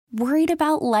Worried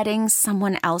about letting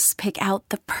someone else pick out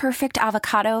the perfect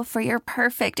avocado for your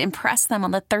perfect impress them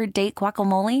on the third date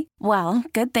guacamole? Well,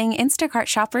 good thing Instacart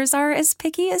shoppers are as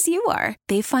picky as you are.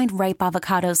 They find ripe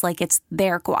avocados like it's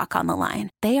their guac on the line.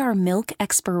 They are milk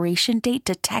expiration date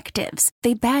detectives.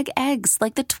 They bag eggs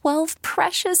like the 12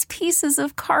 precious pieces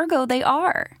of cargo they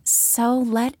are. So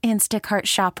let Instacart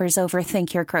shoppers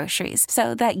overthink your groceries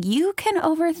so that you can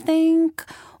overthink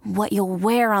what you'll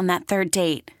wear on that third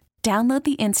date. Download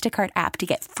the Instacart app to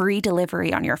get free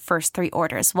delivery on your first 3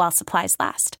 orders while supplies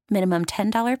last. Minimum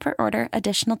 $10 per order.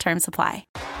 Additional terms apply.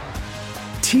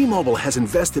 T-Mobile has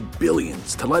invested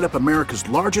billions to light up America's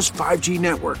largest 5G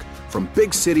network, from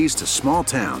big cities to small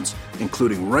towns,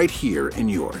 including right here in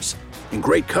yours. And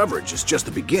great coverage is just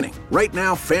the beginning. Right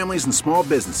now, families and small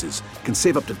businesses can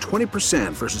save up to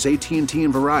 20% versus AT&T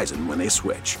and Verizon when they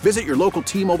switch. Visit your local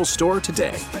T-Mobile store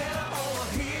today.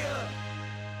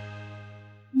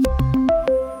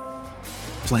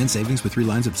 Plan savings with 3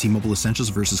 lines of T-Mobile Essentials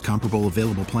versus comparable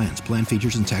available plans. Plan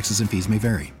features and taxes and fees may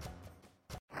vary.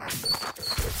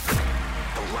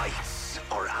 The lights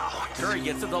are out. Curry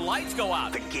gets it, the lights go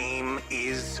out. The game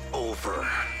is over,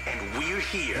 and we're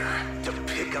here to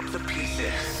pick up the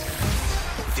pieces.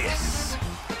 This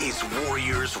is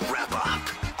Warriors Wrap-Up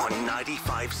on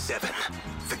 95.7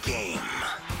 The Game.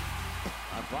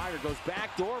 Fire goes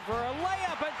back door for a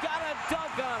layup and got a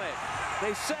dunk on it.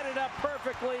 They set it up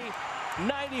perfectly.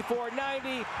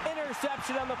 94-90.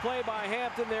 Interception on the play by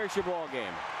Hampton. There's your ball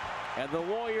game. And the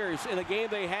Warriors, in a game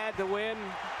they had to win,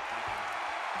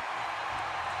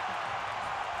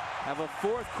 have a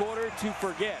fourth quarter to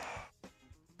forget.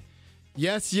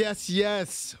 Yes, yes,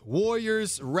 yes.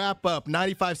 Warriors wrap up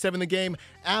 95-7 The Game.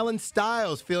 Alan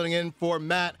Stiles filling in for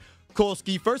Matt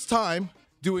Kolsky. First time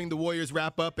doing the Warriors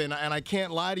wrap up, and I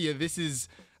can't lie to you, it's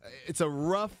a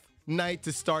rough night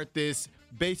to start this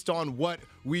based on what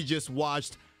we just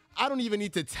watched. I don't even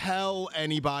need to tell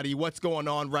anybody what's going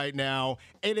on right now.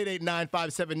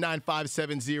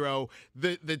 888-957-9570.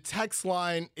 The text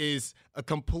line is a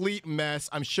complete mess.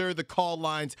 I'm sure the call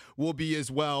lines will be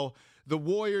as well. The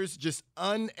Warriors just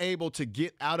unable to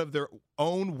get out of their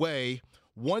own way.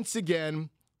 Once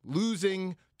again,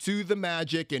 losing to the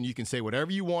Magic, and you can say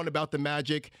whatever you want about the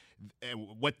Magic and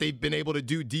what they've been able to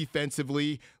do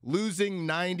defensively, losing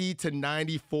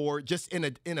 90-94, just in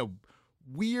a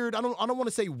weird, I don't want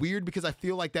to say weird because I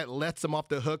feel like that lets them off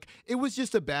the hook. It was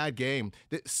just a bad game.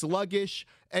 Sluggish,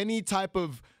 any type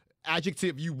of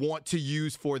adjective you want to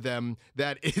use for them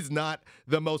that is not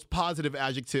the most positive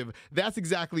adjective. That's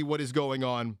exactly what is going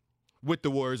on with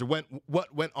the Warriors, or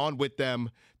what went on with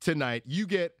them tonight. You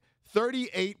get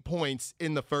 38 points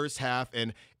in the first half,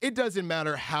 and it doesn't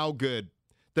matter how good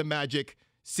the Magic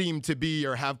seem to be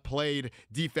or have played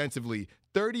defensively.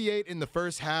 38 in the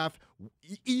first half,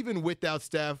 even without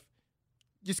Steph,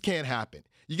 just can't happen.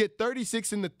 You get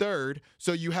 36 in the third,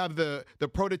 so you have the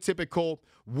prototypical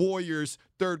Warriors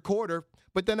third quarter,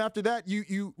 but then after that,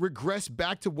 you regress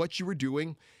back to what you were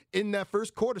doing in that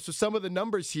first quarter. So some of the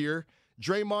numbers here,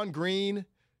 Draymond Green,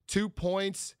 2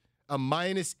 points, a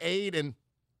 -8, and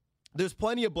there's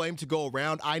plenty of blame to go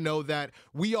around. I know that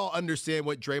we all understand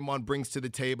what Draymond brings to the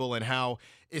table and how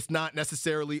it's not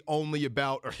necessarily only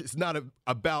about, or it's not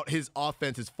about his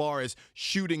offense as far as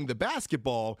shooting the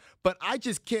basketball, but I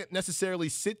just can't necessarily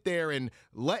sit there and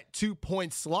let 2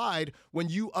 points slide when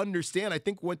you understand. I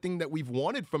think one thing that we've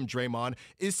wanted from Draymond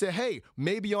is to, hey,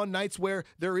 maybe on nights where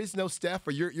there is no Steph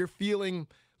or you're feeling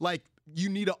like you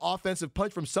need an offensive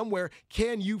punch from somewhere,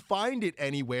 can you find it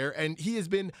anywhere? And he has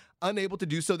been unable to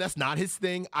do so. That's not his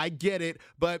thing. I get it.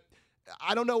 But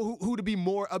I don't know who to be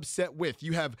more upset with.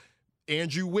 You have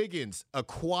Andrew Wiggins, a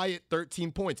quiet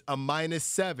 13 points, a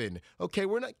 -7. Okay,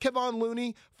 we're not Kevon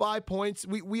Looney, 5 points.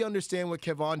 We understand what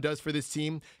Kevon does for this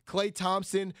team. Klay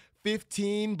Thompson,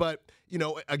 15, but,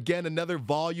 again, another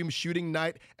volume shooting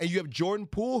night. And you have Jordan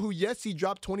Poole, who, yes, he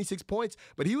dropped 26 points,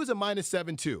 but he was a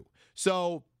 -7 too.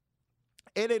 So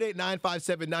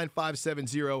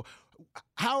 888-957-9570.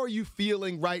 How are you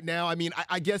feeling right now? I mean,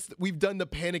 I guess we've done the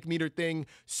panic meter thing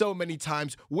so many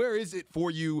times. Where is it for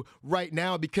you right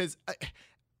now? Because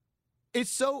it's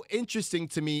so interesting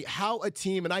to me how a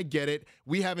team, and I get it,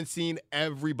 we haven't seen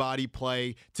everybody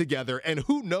play together, and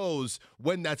who knows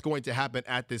when that's going to happen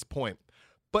at this point.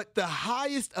 But the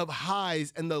highest of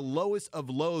highs and the lowest of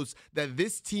lows that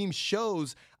this team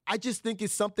shows, I just think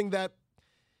is something that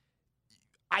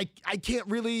I can't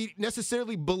really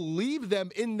necessarily believe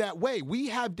them in that way. We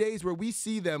have days where we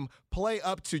see them play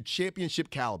up to championship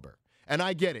caliber. And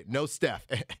I get it, no Steph.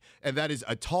 And that is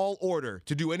a tall order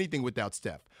to do anything without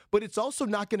Steph. but it's also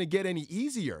not going to get any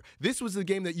easier. This was the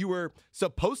game that you were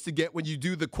supposed to get when you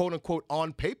do the quote-unquote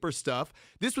on-paper stuff.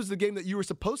 This was the game that you were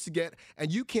supposed to get,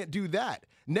 and you can't do that.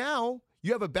 Now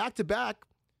you have a back-to-back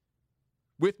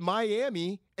with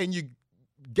Miami, and you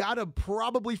got to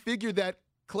probably figure that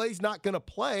Klay's not going to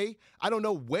play. I don't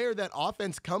know where that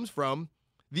offense comes from.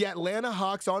 The Atlanta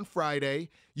Hawks on Friday.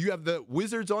 You have the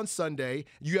Wizards on Sunday.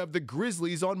 You have the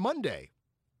Grizzlies on Monday.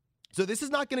 So this is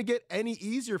not going to get any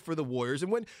easier for the Warriors.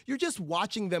 And when you're just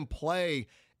watching them play,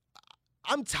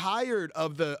 I'm tired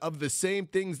of the same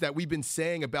things that we've been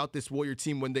saying about this Warrior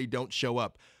team when they don't show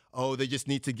up. Oh, they just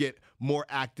need to get more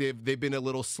active. They've been a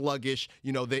little sluggish.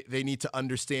 You know, they need to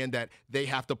understand that they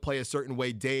have to play a certain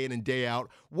way day in and day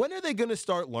out. When are they going to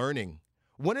start learning?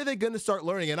 When are they going to start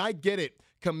learning? And I get it.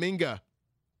 Kuminga,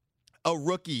 a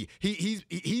rookie.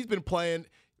 He's been playing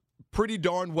pretty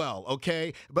darn well,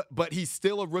 okay? But he's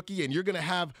still a rookie, and you're going to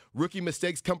have rookie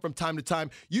mistakes come from time to time.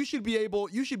 You should be able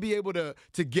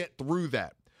to get through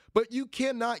that. But you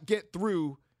cannot get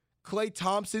through Klay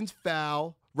Thompson's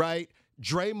foul, right?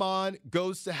 Draymond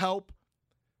goes to help.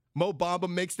 Mo Bamba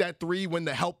makes that three when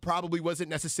the help probably wasn't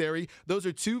necessary. Those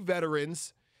are two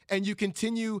veterans, and you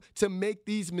continue to make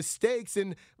these mistakes.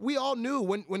 And we all knew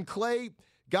when Klay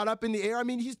got up in the air, I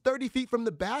mean, he's 30 feet from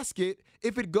the basket.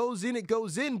 If it goes in, it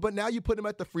goes in. But now you put him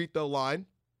at the free throw line,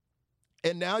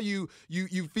 and now you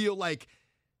feel like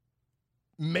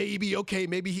maybe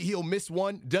he'll miss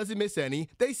one. Doesn't miss any.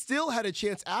 They still had a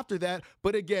chance after that.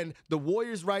 But again, the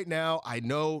Warriors right now, I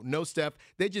know, no Steph,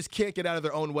 they just can't get out of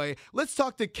their own way. Let's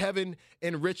talk to Kevin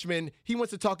in Richmond. He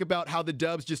wants to talk about how the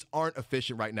Dubs just aren't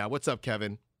efficient right now. What's up,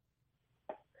 Kevin?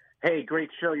 Hey, great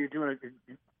show. You're doing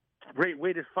a great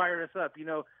way to fire us up. You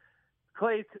know,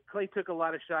 Klay took a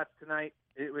lot of shots tonight.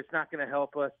 It was not going to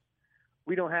help us.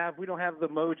 We don't have the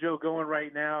mojo going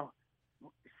right now.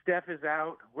 Steph is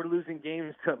out. We're losing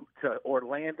games to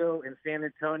Orlando and San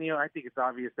Antonio. I think it's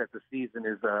obvious that the season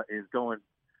is going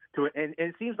to it. And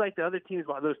it seems like the other teams,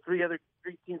 those three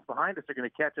teams behind us, are going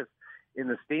to catch us in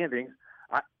the standings.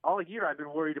 All year I've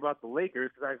been worried about the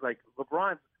Lakers because I was like,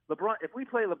 LeBron. If we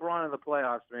play LeBron in the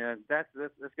playoffs, man, that's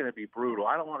going to be brutal.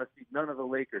 I don't want to see none of the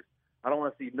Lakers. I don't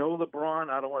want to see no LeBron.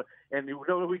 I don't want. And you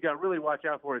know what we got to really watch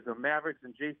out for is the Mavericks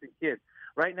and Jason Kidd.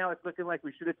 Right now, it's looking like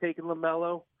we should have taken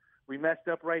LaMelo. We messed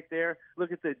up right there.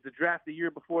 Look at the draft the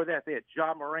year before that. They had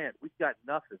Ja Morant. We got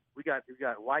nothing. We got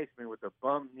Weissman with a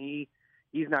bum knee.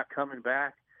 He's not coming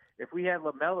back. If we had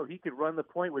LaMelo, he could run the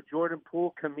point with Jordan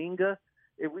Poole, Kuminga.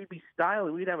 If we'd be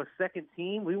styling, we'd have a second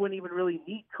team. We wouldn't even really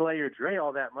need Klay or Dre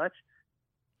all that much.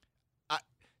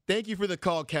 Thank you for the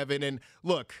call, Kevin. And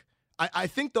look, I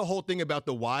think the whole thing about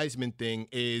the Wiseman thing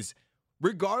is,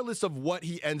 regardless of what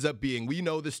he ends up being, we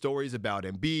know the stories about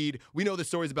Embiid. We know the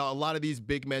stories about a lot of these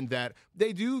big men that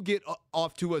they do get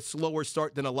off to a slower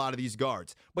start than a lot of these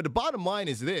guards. But the bottom line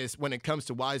is this, when it comes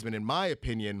to Wiseman, in my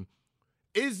opinion,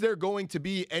 is there going to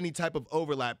be any type of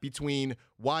overlap between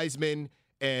Wiseman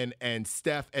and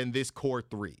Steph and this core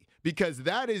three? Because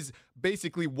that is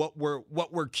basically what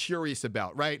we're curious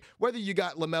about, right? Whether you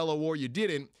got LaMelo or you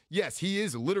didn't, yes, he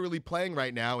is literally playing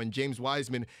right now, and James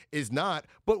Wiseman is not.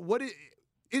 But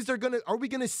are we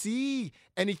gonna see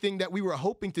anything that we were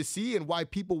hoping to see, and why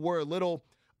people were a little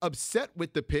upset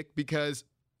with the pick because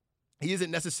he isn't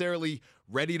necessarily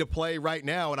ready to play right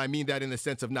now? And I mean that in the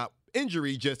sense of not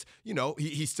injury, just, you know,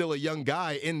 he's still a young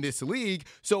guy in this league.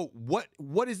 So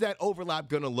what is that overlap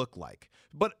going to look like?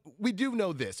 But we do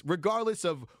know this, regardless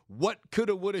of what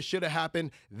coulda, woulda, shoulda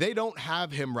happened, they don't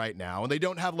have him right now, and they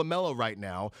don't have LaMelo right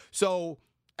now. So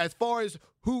as far as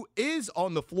who is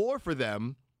on the floor for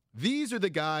them, these are the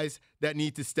guys that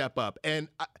need to step up. And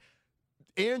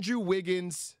Andrew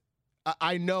Wiggins,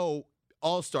 I know,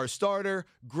 all-star starter,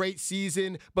 great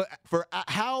season, but for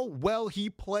how well he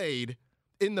played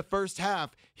in the first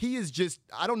half, he is just,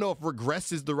 I don't know if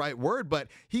regress is the right word, but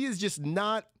he is just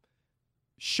not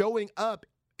showing up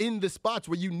in the spots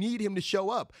where you need him to show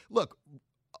up. Look,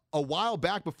 a while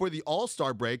back before the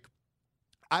All-Star break,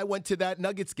 I went to that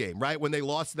Nuggets game, right? When they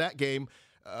lost that game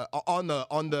on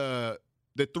the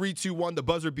 3-2-1, the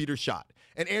buzzer beater shot.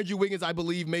 And Andrew Wiggins, I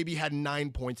believe, maybe had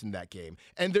 9 points in that game.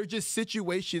 And they're just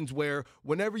situations where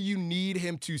whenever you need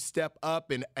him to step up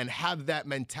and have that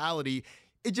mentality,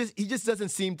 he just doesn't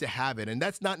seem to have it. And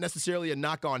that's not necessarily a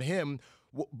knock on him,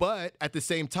 but at the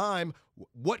same time,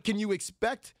 what can you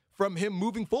expect from him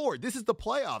moving forward? This is the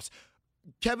playoffs.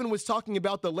 Kevin was talking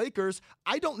about the Lakers.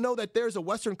 I don't know that there's a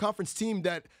Western Conference team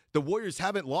that the Warriors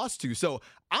haven't lost to. So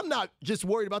I'm not just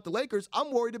worried about the Lakers.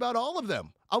 I'm worried about all of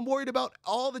them. I'm worried about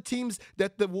all the teams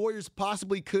that the Warriors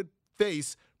possibly could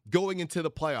face going into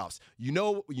the playoffs. You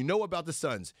know about the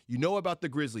Suns. You know about the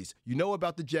Grizzlies. You know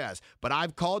about the Jazz. But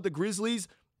I've called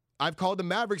the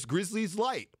Mavericks Grizzlies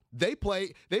light. They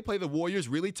play the Warriors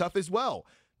really tough as well.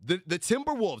 The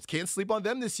Timberwolves, can't sleep on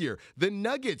them this year. The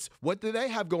Nuggets, what do they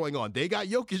have going on? They got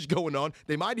Jokic going on.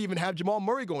 They might even have Jamal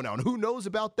Murray going on. Who knows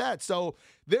about that? So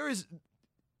there is,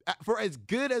 for as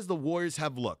good as the Warriors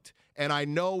have looked, and I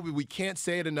know we can't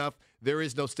say it enough, there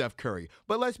is no Steph Curry.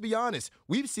 But let's be honest,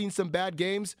 we've seen some bad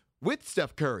games with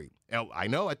Steph Curry. Now, I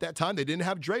know at that time they didn't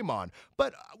have Draymond,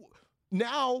 but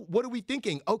now what are we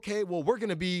thinking? Okay, well, we're going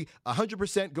to be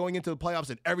 100% going into the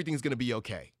playoffs and everything's going to be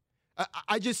okay.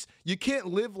 You can't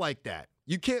live like that.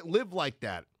 You can't live like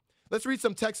that. Let's read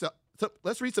some text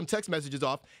messages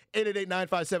off.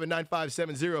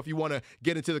 888-957-9570 if you want to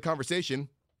get into the conversation.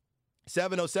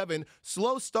 707,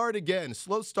 slow start again.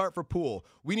 Slow start for Poole.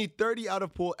 We need 30 out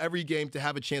of Poole every game to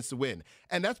have a chance to win.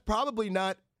 And that's probably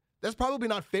not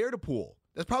fair to Poole.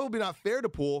 That's probably not fair to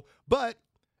Poole, but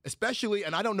especially,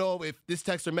 and I don't know if this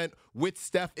texter meant with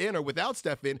Steph in or without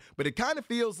Steph in, but it kind of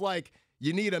feels like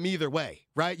you need them either way,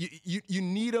 right? You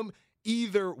need them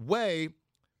either way.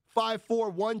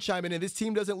 541 chiming in. This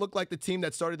team doesn't look like the team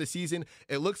that started the season.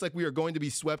 It looks like we are going to be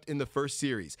swept in the first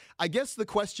series. I guess the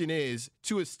question is,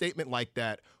 to a statement like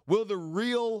that, will the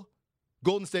real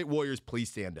Golden State Warriors please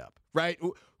stand up, right?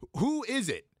 Who is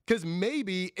it? Because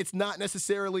maybe it's not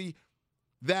necessarily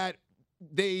that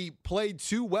they played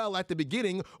too well at the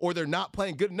beginning or they're not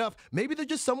playing good enough. Maybe they're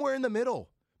just somewhere in the middle.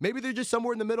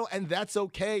 And that's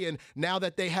okay. And now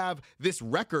that they have this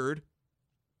record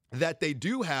that they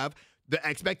do have, the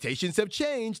expectations have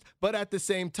changed. But at the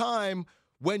same time,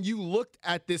 when you looked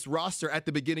at this roster at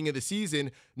the beginning of the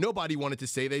season, nobody wanted to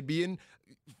say they'd be in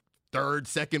third,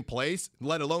 second place,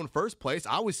 let alone first place.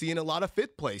 I was seeing a lot of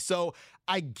fifth place. So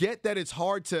I get that it's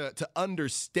hard to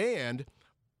understand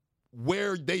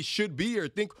where they should be or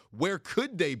think where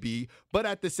could they be, but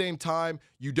at the same time,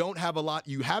 you don't have a lot.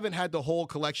 You haven't had the whole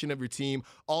collection of your team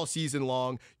all season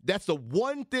long. That's the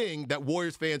one thing that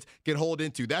Warriors fans can hold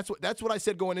into. That's what I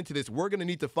said going into this. We're going to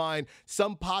need to find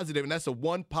some positive, and that's the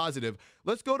one positive.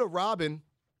 Let's go to Robin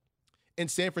in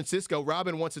San Francisco.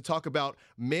 Robin wants to talk about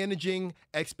managing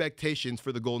expectations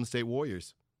for the Golden State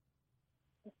Warriors.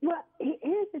 Well,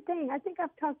 here's the thing. I think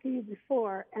I've talked to you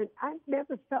before, and I've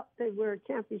never felt they were a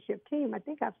championship team. I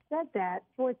think I've said that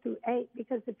 4 through 8,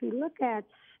 because if you look at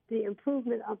the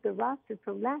improvement of the roster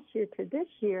from last year to this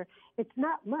year, it's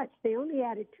not much. They only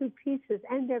added 2 pieces,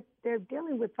 and they're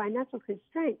dealing with financial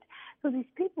constraints. So these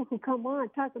people who come on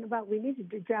talking about we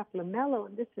needed to draft LaMelo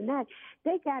and this and that,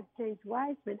 they got James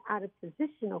Wiseman out of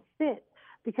positional fit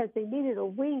because they needed a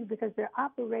wing because they're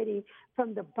operating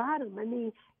from the bottom. I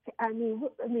mean,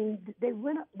 they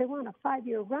went on a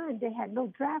 5-year run. They had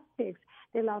no draft picks.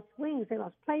 They lost wings. They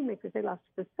lost playmakers. They lost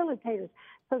facilitators.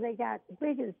 So they got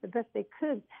Wiggins the best they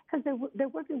could because they're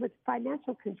working with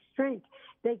financial constraints.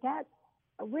 They got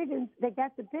Wiggins. They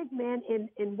got the big man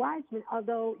in Wiseman.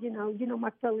 Although you know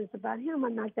my feelings about him,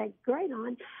 I'm not that great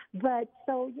on. But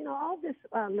so all this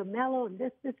LaMelo and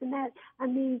this and that. I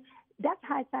mean, that's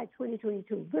hindsight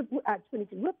 2022.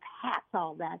 We're past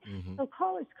all that. Mm-hmm. So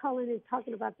callers calling and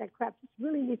talking about that crap just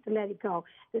really needs to let it go.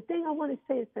 The thing I want to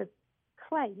say is that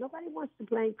Klay, nobody wants to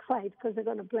blame Klay because they're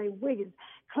going to blame Wiggins.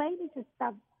 Klay needs to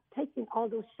stop taking all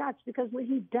those shots because when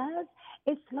he does,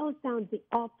 it slows down the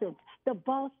offense. The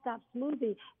ball stops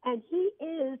moving, and he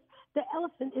is the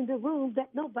elephant in the room that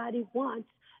nobody wants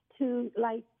to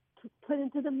put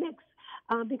into the mix.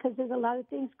 Because there's a lot of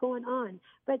things going on.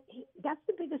 But that's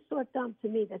the biggest sore thumb to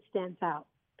me that stands out.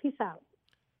 Peace out.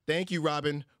 Thank you,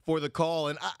 Robin, for the call.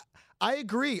 And I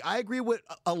agree. I agree with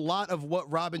a lot of what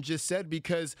Robin just said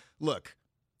because, look,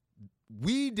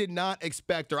 we did not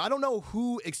expect, or I don't know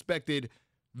who expected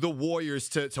the Warriors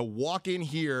to walk in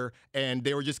here and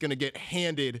they were just going to get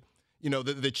handed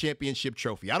the championship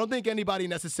trophy. I don't think anybody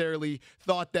necessarily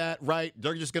thought that, right?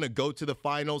 They're just going to go to the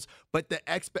finals. But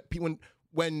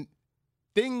when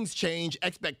things change,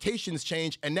 expectations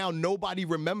change, and now nobody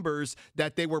remembers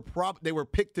that they were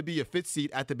picked to be a 5th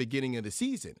seed at the beginning of the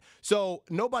season. So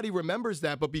nobody remembers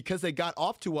that, but because they got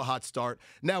off to a hot start,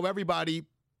 now everybody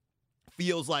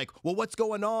feels like, well, what's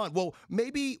going on? Well,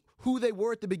 maybe who they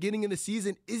were at the beginning of the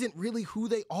season isn't really who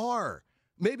they are.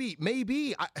 Maybe.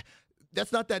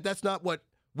 That's not what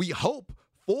we hope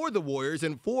for the Warriors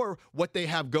and for what they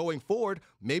have going forward.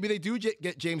 Maybe they do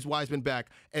get James Wiseman back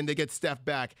and they get Steph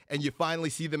back and you finally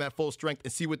see them at full strength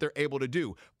and see what they're able to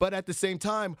do. But at the same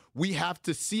time, we have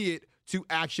to see it to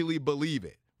actually believe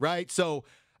it, right? So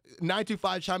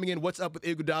 925 chiming in, what's up with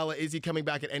Iguodala? Is he coming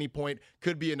back at any point?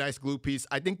 Could be a nice glue piece.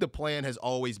 I think the plan has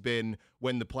always been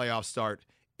when the playoffs start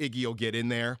Iggy will get in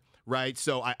there, right?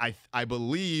 So I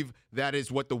believe that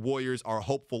is what the Warriors are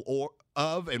hopeful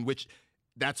of, and which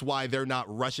that's why they're not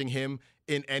rushing him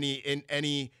in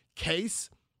any case.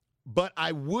 But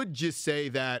I would just say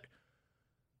that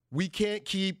we can't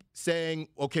keep saying,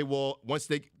 okay, well, once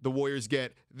the Warriors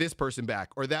get this person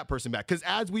back or that person back. Because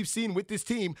as we've seen with this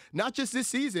team, not just this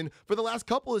season, for the last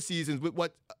couple of seasons, with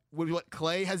what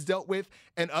Klay has dealt with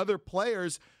and other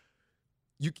players,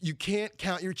 you can't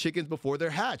count your chickens before they're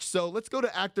hatched. So let's go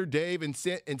to Actor Dave in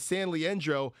San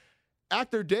Leandro.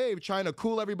 Actor Dave trying to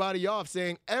cool everybody off,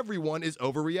 saying everyone is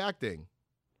overreacting.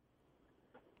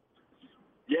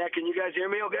 Yeah, can you guys hear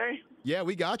me okay? Yeah,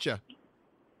 we got you.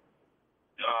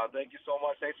 Thank you so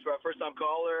much. Thanks for a first-time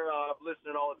caller.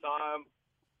 Listening all the time.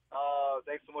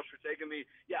 Thanks so much for taking me.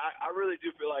 Yeah, I really do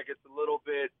feel like it's a little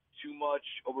bit too much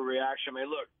overreaction. I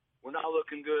mean, look, we're not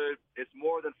looking good. It's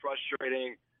more than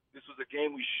frustrating. This was a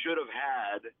game we should have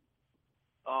had.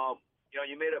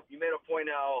 You made a point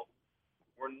now.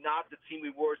 We're not the team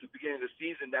we were at the beginning of the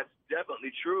season. That's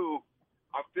definitely true.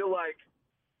 I feel like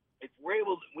if we're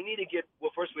able, we need to get.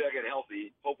 Well, first we got to get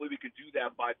healthy. Hopefully, we can do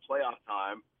that by playoff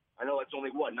time. I know it's only,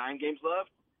 9 games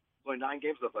left? It's only 9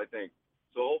 games left, I think.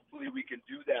 So hopefully we can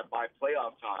do that by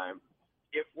playoff time.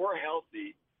 If we're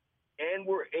healthy and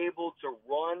we're able to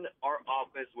run our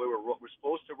offense the way we're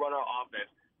supposed to run our offense,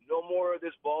 no more of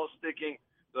this ball sticking.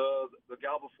 The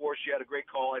gal before, she had a great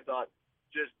call, I thought.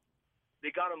 Just they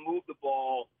got to move the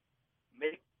ball,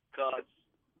 make cuts,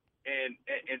 and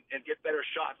get better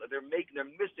shots. They're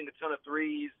missing a ton of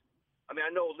threes. I mean,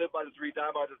 I know live by the three,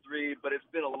 die by the three, but it's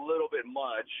been a little bit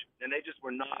much, and they just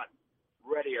were not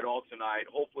ready at all tonight.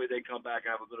 Hopefully they come back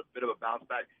and have a bit of a bounce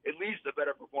back, at least a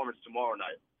better performance tomorrow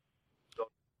night. So.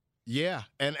 Yeah,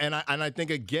 and I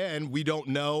think, again, we don't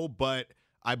know, but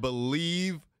I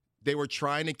believe they were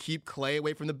trying to keep Klay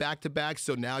away from the back-to-back,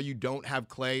 so now you don't have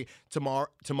Klay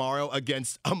tomorrow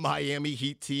against a Miami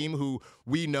Heat team who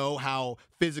we know how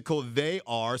physical they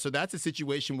are. So that's a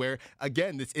situation where,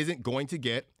 again, this isn't going to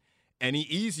get any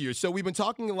easier. So we've been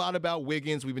talking a lot about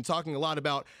Wiggins. We've been talking a lot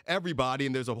about everybody,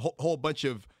 and there's a whole bunch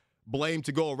of blame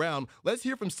to go around. Let's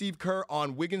hear from Steve Kerr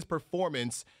on Wiggins'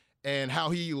 performance and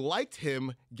how he liked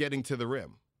him getting to the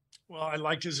rim. Well, I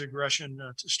liked his aggression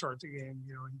to start the game.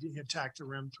 You know, he attacked the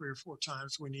rim 3 or 4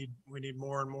 times. We need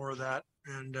more and more of that,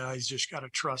 and he's just got to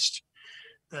trust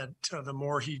that the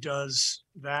more he does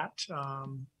that,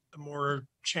 the more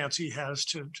chance he has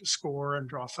to score and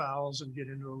draw fouls and get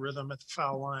into a rhythm at the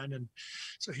foul line. And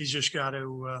so he's just got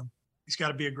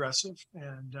to be aggressive.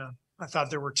 And I thought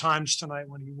there were times tonight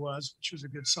when he was, which was a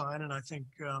good sign. And I think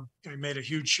he made a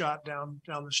huge shot down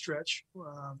the stretch.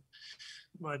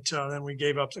 But then we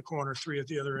gave up the corner 3 at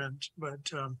the other end.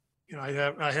 But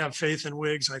I have faith in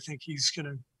Wiggs. I think he's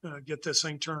going to get this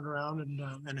thing turned around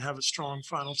and have a strong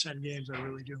final 10 games. I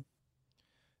really do.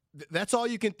 That's all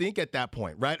you can think at that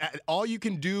point, right? All you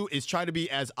can do is try to be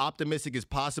as optimistic as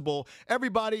possible.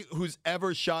 Everybody who's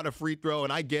ever shot a free throw,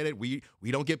 and I get it, we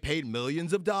don't get paid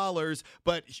millions of dollars,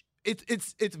 but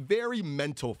it's very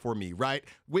mental for me, right?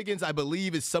 Wiggins, I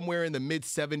believe, is somewhere in the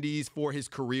mid-70s for his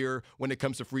career when it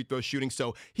comes to free throw shooting.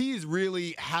 So he's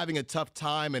really having a tough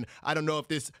time, and I don't know if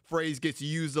this phrase gets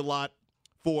used a lot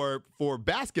for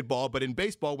basketball, but in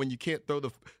baseball, when you can't throw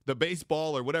the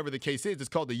baseball or whatever the case is, it's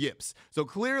called the yips. So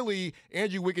clearly,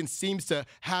 Andrew Wiggins seems to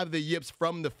have the yips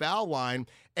from the foul line,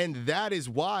 and that is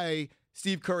why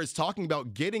Steve Kerr is talking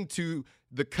about getting to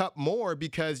the cup more,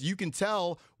 because you can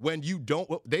tell when you don't.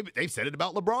 They've said it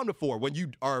about LeBron before. When you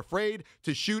are afraid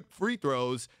to shoot free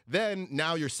throws, then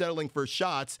now you're settling for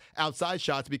shots, outside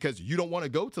shots, because you don't want to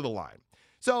go to the line.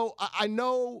 So I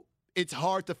know it's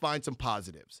hard to find some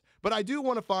positives, but I do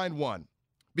want to find one,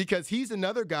 because he's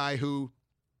another guy who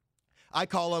I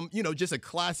call him, just a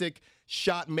classic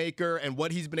shot maker, and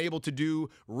what he's been able to do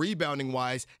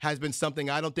rebounding-wise has been something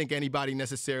I don't think anybody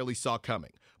necessarily saw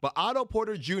coming. But Otto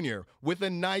Porter Jr. with a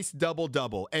nice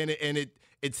double-double, and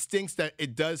it stinks that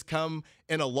it does come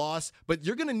in a loss, but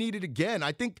you're going to need it again.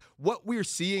 I think what we're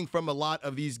seeing from a lot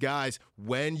of these guys,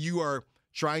 when you are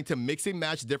trying to mix and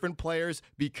match different players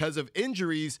because of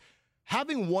injuries,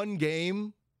 having one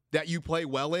game that you play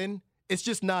well in, it's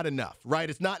just not enough, right?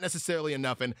 It's not necessarily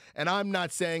enough. And I'm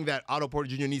not saying that Otto Porter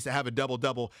Jr. needs to have a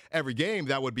double-double every game.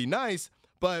 That would be nice.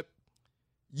 But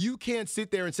you can't sit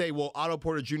there and say, well, Otto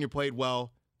Porter Jr. played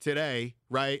well today,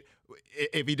 right?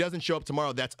 If he doesn't show up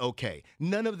tomorrow, that's okay.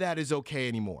 None of that is okay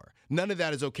anymore. None of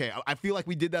that is okay. I feel like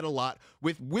we did that a lot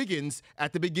with Wiggins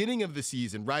at the beginning of the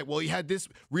season, right? Well, he had this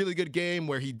really good game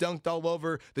where he dunked all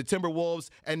over the Timberwolves,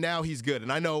 and now he's good.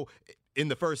 And I know in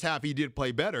the first half he did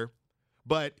play better,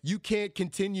 but you can't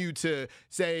continue to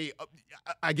say,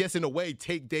 I guess in a way,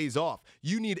 take days off.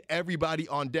 You need everybody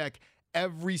on deck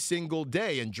every single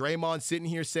day. And Draymond sitting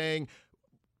here saying,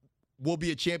 we'll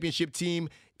be a championship team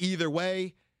either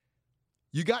way.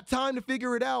 You got time to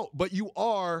figure it out, but you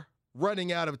are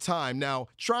running out of time. Now,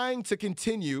 trying to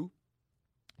continue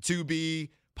to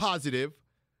be positive,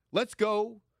 let's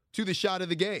go to the shot of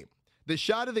the game. The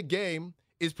shot of the game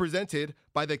is presented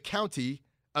by the County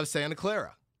of Santa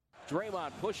Clara.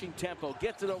 Draymond pushing tempo,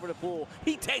 gets it over to Poole.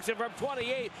 He takes it from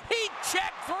 28. He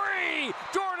check free.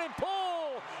 Jordan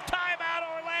Poole. Timeout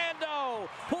Orlando.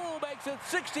 Poole makes it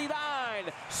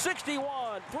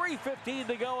 69-61. 3:15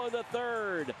 to go in the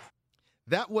third.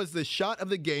 That was the shot of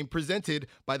the game presented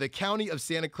by the County of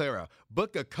Santa Clara.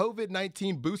 Book a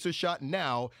COVID-19 booster shot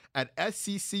now at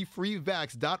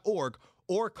sccfreevax.org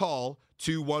or call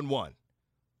 211.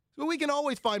 So we can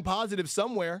always find positive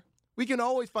somewhere.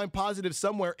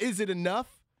 Is it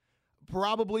enough?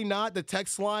 Probably not. The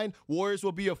text line, Warriors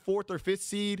will be a 4th or 5th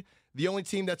seed. The only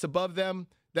team that's above them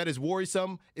that is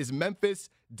worrisome is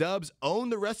Memphis. Dubs own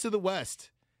the rest of the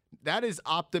West. That is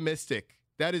optimistic.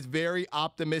 That is very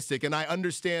optimistic. And I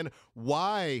understand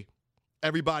why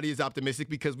everybody is optimistic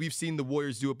because we've seen the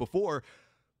Warriors do it before.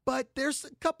 But there's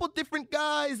a couple different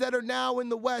guys that are now in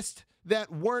the West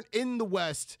that weren't in the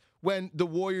West when the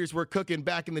Warriors were cooking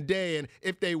back in the day. And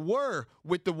if they were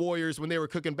with the Warriors when they were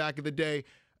cooking back in the day,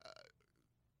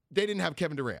 they didn't have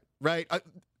Kevin Durant, right?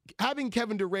 Having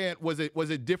Kevin Durant was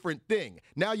a different thing.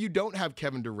 Now you don't have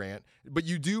Kevin Durant, but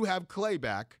you do have Clay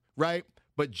back, right?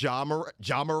 But Ja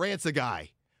Morant's a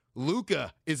guy.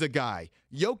 Luka is a guy.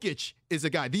 Jokic is a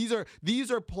guy.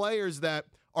 These are players that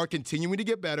are continuing to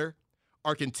get better,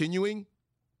 are continuing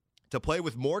to play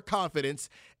with more confidence.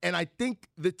 And I think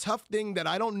the tough thing that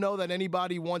I don't know that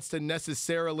anybody wants to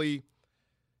necessarily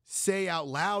say out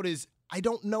loud is I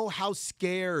don't know how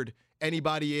scared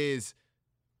anybody is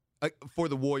for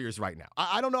the Warriors right now.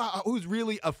 I don't know who's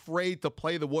really afraid to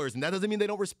play the Warriors, and that doesn't mean they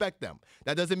don't respect them.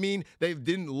 That doesn't mean they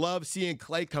didn't love seeing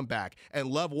Clay come back and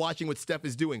love watching what Steph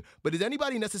is doing. But is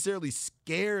anybody necessarily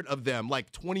scared of them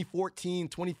like 2014,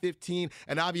 2015,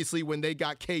 and obviously when they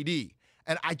got KD?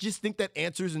 And I just think that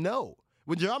answer is no.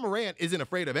 When Ja Morant isn't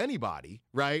afraid of anybody,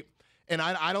 right? And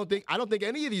I don't think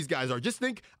any of these guys are. Just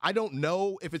think, I don't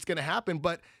know if it's going to happen,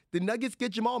 but the Nuggets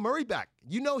get Jamal Murray back.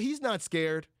 You know he's not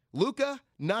scared. Luka,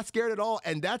 not scared at all.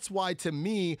 And that's why, to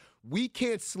me, we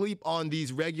can't sleep on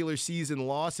these regular season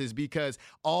losses because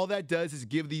all that does is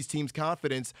give these teams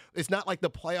confidence. It's not like the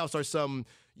playoffs are some,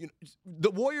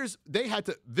 the Warriors,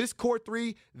 this core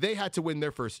three, they had to win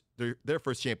their first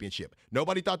championship.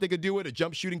 Nobody thought they could do it, a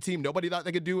jump shooting team. Nobody thought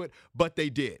they could do it, but they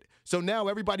did. So now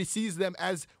everybody sees them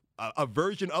as a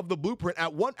version of the blueprint.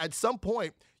 At some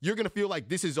point, you're going to feel like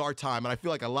this is our time. And I feel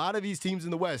like a lot of these teams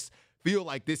in the West feel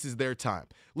like this is their time.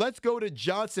 Let's go to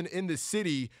Johnson in the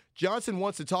city. Johnson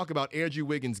wants to talk about Andrew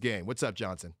Wiggins' game. What's up,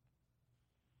 Johnson?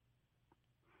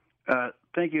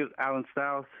 Thank you, Alan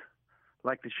Stiles.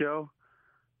 Like the show.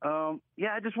 I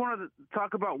just wanted to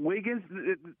talk about Wiggins.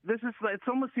 It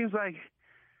almost seems like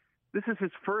this is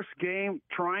his first game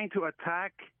trying to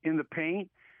attack in the paint.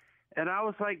 And I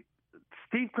was like,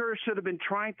 Steve Kerr should have been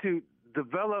trying to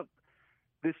develop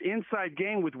this inside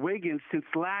game with Wiggins since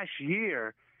last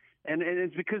year. And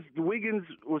it's because Wiggins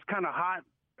was kind of hot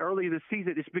early this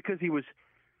season. It's because he was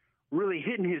really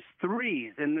hitting his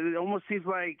threes. And it almost seems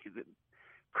like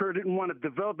Kerr didn't want to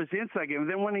develop his inside game. And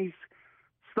then when he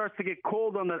starts to get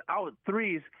cold on the out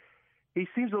threes, he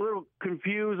seems a little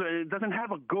confused. Or doesn't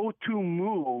have a go-to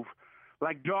move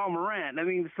like Ja Morant. I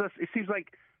mean, it seems like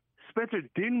Spencer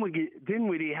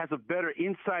Dinwiddie has a better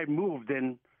inside move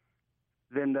than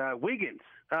Wiggins.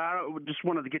 I just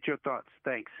wanted to get your thoughts.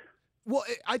 Thanks. Well,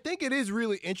 I think it is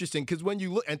really interesting because when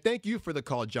you look, and thank you for the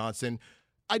call, Johnson.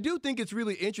 I do think it's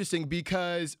really interesting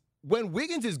because when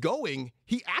Wiggins is going,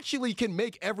 he actually can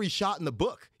make every shot in the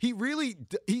book. He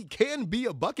can be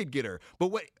a bucket getter.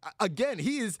 But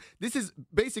this is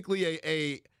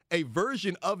basically a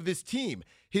version of this team.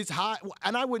 His high,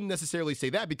 and I wouldn't necessarily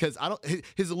say that because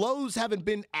his lows haven't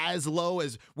been as low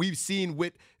as we've seen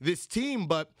with this team,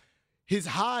 but his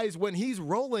highs, when he's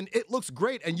rolling, it looks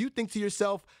great. And you think to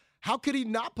yourself, how could he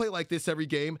not play like this every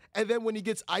game? And then when he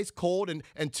gets ice cold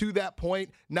and to that point,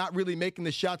 not really making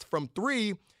the shots from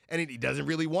three, and he doesn't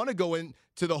really want to go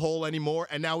into the hole anymore,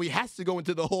 and now he has to go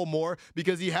into the hole more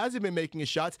because he hasn't been making his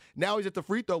shots. Now he's at the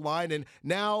free throw line, and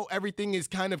now everything is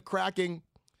kind of cracking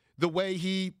the way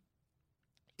he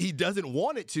doesn't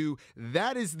want it to.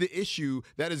 That is the issue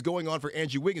that is going on for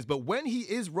Andrew Wiggins. But when he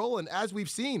is rolling, as we've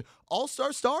seen,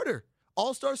 all-star starter.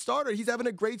 all-star starter. He's having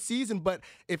a great season, but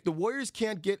if the Warriors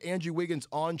can't get Andrew Wiggins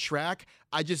on track,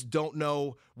 I just don't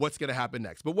know what's going to happen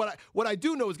next. But what I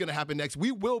do know is going to happen next,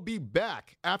 we will be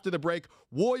back after the break.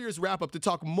 Warriors wrap-up to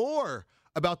talk more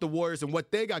about the Warriors and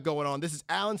what they got going on. This is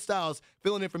Alan Stiles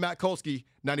filling in for Matt Kolsky,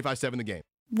 95.7 The Game.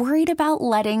 Worried about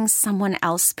letting someone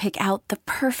else pick out the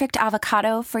perfect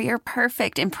avocado for your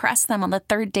perfect impress them on the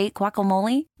third date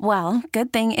guacamole? Well,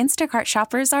 good thing Instacart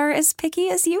shoppers are as picky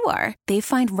as you are. They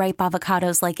find ripe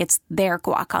avocados like it's their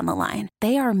guac on the line.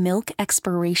 They are milk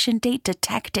expiration date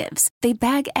detectives. They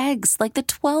bag eggs like the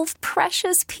 12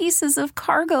 precious pieces of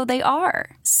cargo they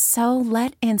are. So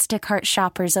let Instacart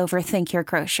shoppers overthink your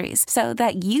groceries so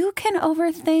that you can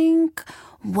overthink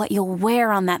what you'll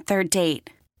wear on that third date.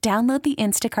 Download the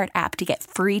Instacart app to get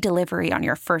free delivery on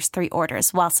your first 3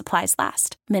 orders while supplies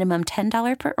last. Minimum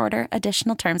 $10 per order.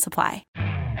 Additional terms apply.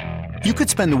 You could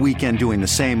spend the weekend doing the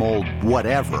same old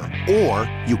whatever,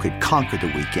 or you could conquer the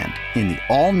weekend in the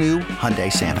all-new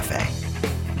Hyundai Santa Fe.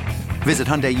 Visit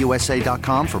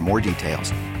HyundaiUSA.com for more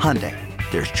details. Hyundai,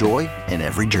 there's joy in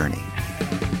every journey.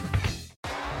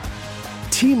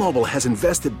 T-Mobile has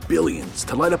invested billions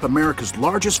to light up America's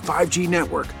largest 5G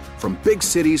network, from big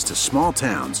cities to small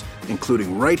towns,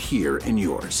 including right here in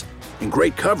yours. And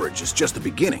great coverage is just the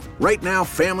beginning. Right now,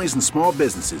 families and small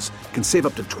businesses can save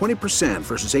up to 20%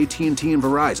 versus AT&T and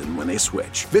Verizon when they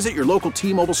switch. Visit your local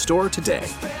T-Mobile store today.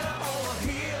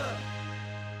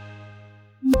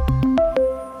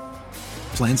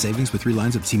 Plan savings with 3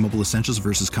 lines of T-Mobile Essentials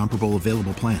versus comparable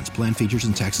available plans. Plan features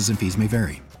and taxes and fees may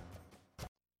vary.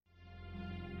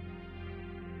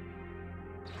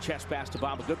 Chest pass to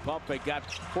Bob, a good pump fake, got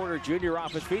Porter Jr.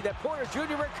 off his feet. That Porter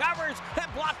Jr. recovers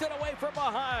and blocked it away from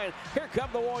behind. Here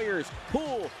come the Warriors.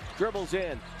 Poole dribbles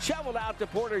in, shoveled out to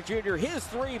Porter Jr. His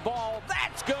 3 ball,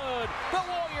 that's good. The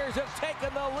Warriors have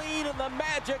taken the lead in the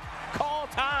Magic call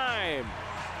time.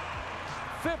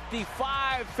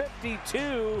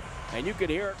 55-52, and you can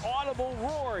hear an audible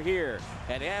roar here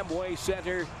at Amway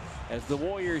Center as the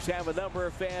Warriors have a number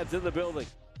of fans in the building.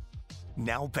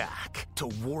 Now back to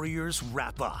Warriors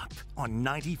Wrap Up on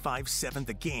 95.7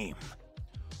 The Game.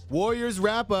 Warriors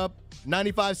Wrap Up,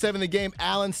 95.7 The Game.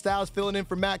 Alan Stiles filling in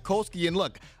for Matt Kolsky. And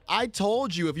look, I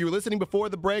told you, if you were listening before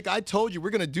the break, I told you we're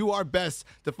going to do our best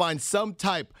to find some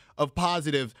type of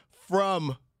positive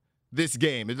from this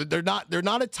game. They're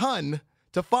not a ton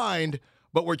to find,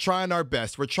 but we're trying our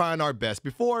best. We're trying our best.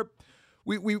 Before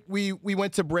we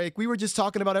went to break, we were just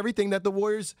talking about everything that the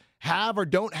Warriors have or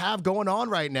don't have going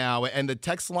on right now, and the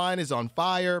text line is on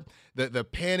fire. The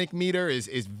panic meter is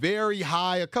very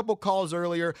high. A couple calls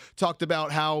earlier talked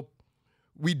about how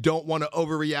we don't want to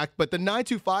overreact, but the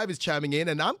 925 is chiming in,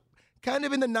 and I'm kind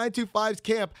of in the 925's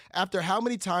camp. After how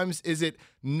many times is it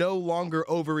no longer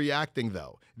overreacting,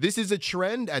 though? This is a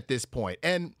trend at this point,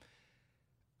 and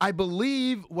I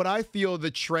believe what I feel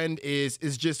the trend is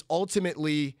just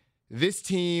ultimately this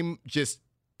team just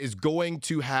is going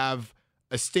to have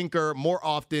a stinker more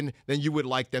often than you would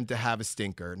like them to have a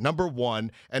stinker, number one.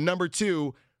 And number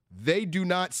two, they do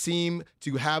not seem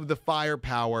to have the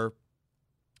firepower.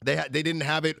 They didn't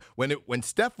have it when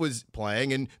Steph was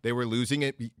playing and they were losing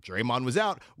it. Draymond was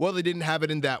out. Well, they didn't have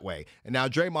it in that way. And now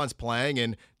Draymond's playing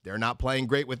and they're not playing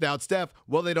great without Steph.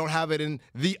 Well, they don't have it in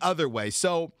the other way.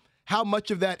 So how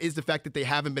much of that is the fact that they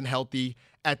haven't been healthy?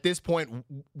 At this point,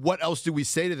 what else do we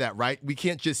say to that, right? We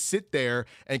can't just sit there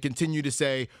and continue to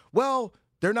say, well,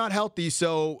 they're not healthy,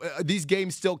 so these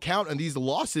games still count and these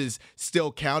losses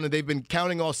still count, and they've been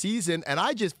counting all season. And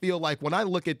I just feel like when I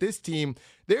look at this team,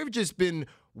 there have just been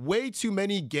way too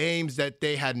many games that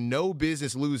they had no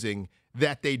business losing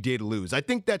that they did lose. I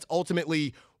think that's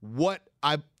ultimately what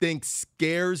I think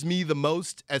scares me the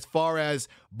most as far as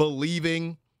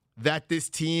believing that this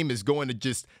team is going to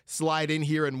just slide in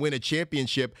here and win a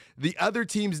championship. The other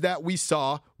teams that we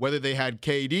saw, whether they had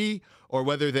KD or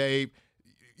whether they,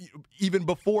 even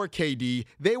before KD,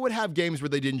 they would have games where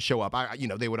they didn't show up.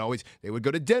 They would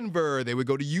go to Denver, they would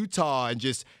go to Utah and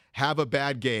just have a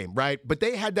bad game, right? But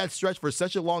they had that stretch for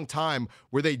such a long time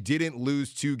where they didn't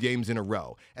lose 2 games in a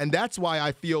row. And that's why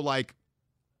I feel like,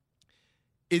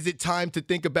 is it time to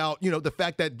think about, the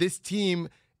fact that this team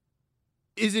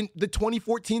isn't the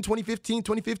 2014, 2015,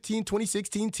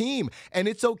 2016 team. And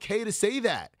it's okay to say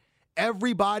that.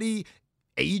 Everybody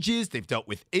ages, they've dealt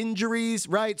with injuries,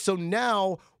 right? So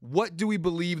now, what do we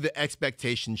believe the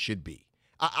expectation should be?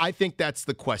 I think that's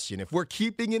the question. If we're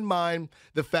keeping in mind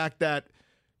the fact that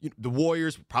the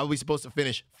Warriors were probably supposed to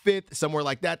finish 5th, somewhere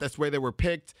like that, that's where they were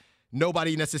picked.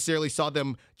 Nobody necessarily saw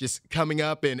them just coming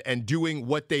up and doing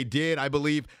what they did. I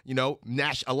believe,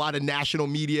 a lot of national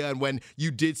media, and when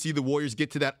you did see the Warriors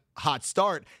get to that hot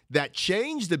start, that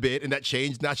changed a bit, and that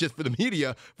changed not just for the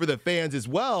media, for the fans as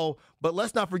well. But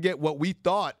let's not forget what we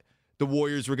thought the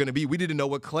Warriors were going to be. We didn't know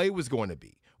what Klay was going to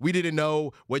be. We didn't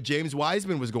know what James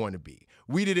Wiseman was going to be.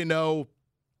 We didn't know.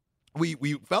 We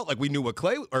felt like we knew what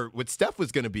Klay or what Steph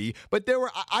was going to be, but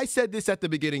I said this at the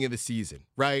beginning of the season,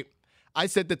 right? I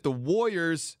said that the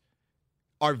Warriors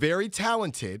are very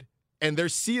talented and their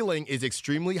ceiling is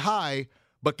extremely high,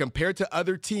 but compared to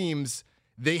other teams,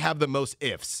 they have the most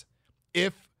ifs.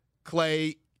 If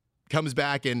Klay comes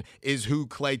back and is who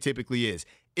Klay typically is,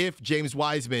 if James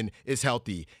Wiseman is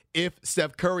healthy, if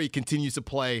Steph Curry continues to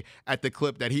play at the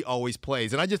clip that he always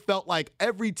plays. And I just felt like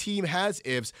every team has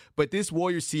ifs, but this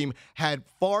Warriors team had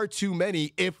far too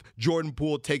many if Jordan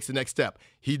Poole takes the next step.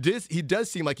 He does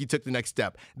seem like he took the next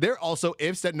step. There are also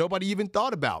ifs that nobody even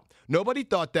thought about. Nobody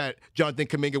thought that Jonathan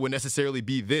Kuminga would necessarily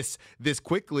be this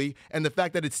quickly, and the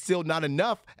fact that it's still not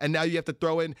enough, and now you have to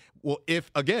throw in, well,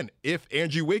 if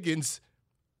Andrew Wiggins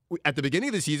at the beginning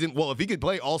of the season, well, if he could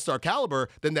play all-star caliber,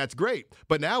 then that's great.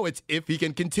 But now it's if he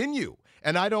can continue.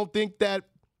 And I don't think that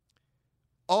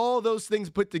all those things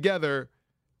put together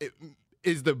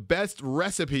is the best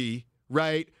recipe,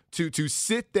 right, to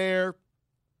sit there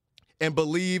and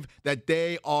believe that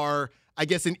they are, I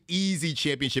guess, an easy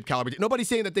championship caliber. Nobody's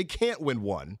saying that they can't win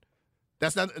one.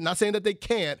 That's not saying that they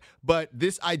can't, but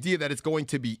this idea that it's going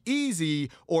to be easy,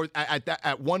 or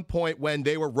at one point when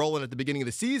they were rolling at the beginning of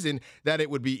the season, that it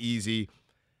would be easy.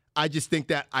 I just think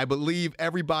that I believe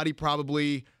everybody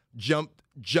probably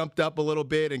jumped up a little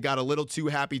bit and got a little too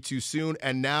happy too soon,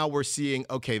 and now we're seeing,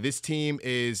 okay, this team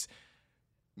is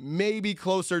maybe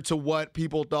closer to what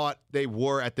people thought they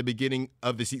were at the beginning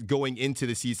of the season, going into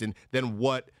the season, than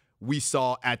what we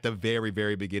saw at the very,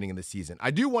 very beginning of the season. I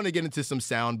do want to get into some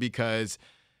sound because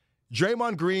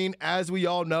Draymond Green, as we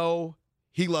all know,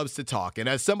 he loves to talk. And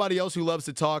as somebody else who loves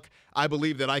to talk, I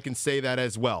believe that I can say that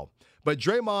as well. But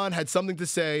Draymond had something to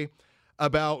say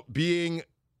about being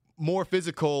more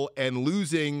physical and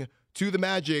losing to the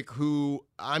Magic, who,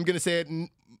 I'm going to say it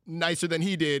nicer than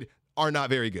he did, are not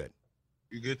very good.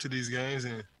 You get to these games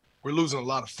and we're losing a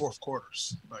lot of fourth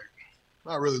quarters.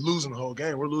 Not really losing the whole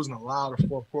game. We're losing a lot of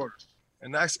fourth quarters.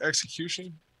 And that's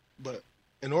execution. But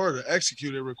in order to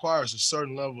execute, it requires a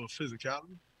certain level of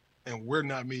physicality, and we're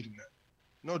not meeting that.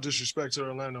 No disrespect to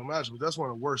Orlando Magic, but that's one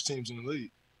of the worst teams in the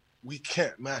league. We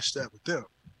can't match that with them.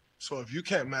 So if you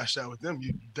can't match that with them,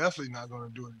 you're definitely not going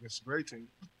to do it against a great team.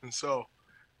 And so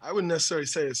I wouldn't necessarily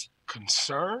say it's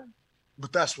concern,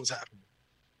 but that's what's happening.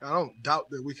 I don't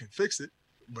doubt that we can fix it,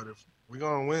 but if we're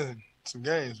going to win some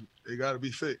games, they got to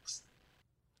be fixed.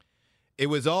 It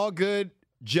was all good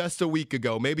just a week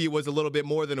ago. Maybe it was a little bit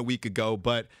more than a week ago,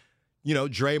 but,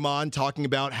 Draymond talking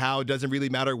about how it doesn't really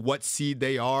matter what seed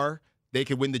they are, they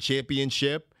could win the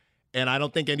championship. And I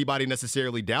don't think anybody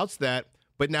necessarily doubts that.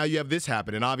 But now you have this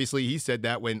happen. And obviously he said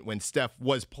that when Steph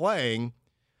was playing.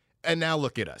 And now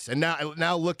look at us. And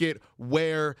now look at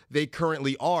where they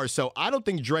currently are. So I don't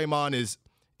think Draymond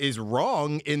is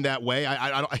wrong in that way.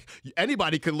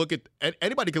 Anybody could look at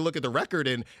the record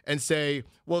and say,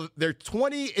 well, they're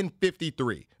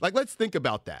 20-53. Let's think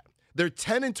about that. They're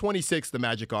 10-26, the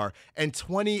Magic are, and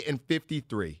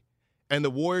 20-53. And the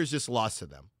Warriors just lost to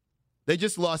them. They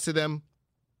just lost to them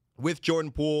with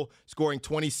Jordan Poole scoring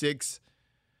 26,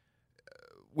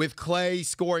 with Klay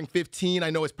scoring 15.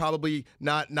 I know it's probably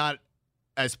not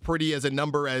as pretty as a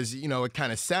number as, it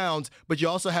kind of sounds, but you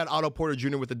also had Otto Porter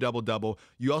Jr. with a double-double.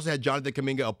 You also had Jonathan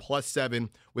Kuminga, a +7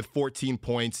 with 14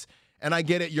 points. And I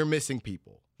get it, you're missing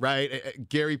people, right?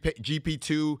 Gary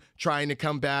GP2 trying to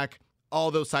come back,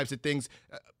 all those types of things.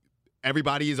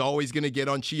 Everybody is always going to get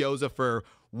on Chiozza for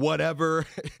whatever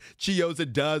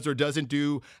Chiozza does or doesn't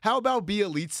do. How about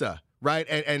Bjelica, right?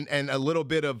 And a little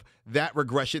bit of that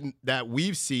regression that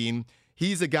we've seen.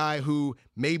 He's a guy who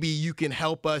maybe you can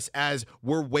help us as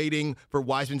we're waiting for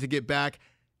Wiseman to get back.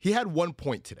 He had 1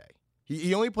 point today.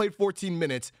 He only played 14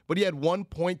 minutes, but he had 1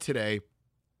 point today.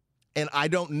 And I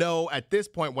don't know at this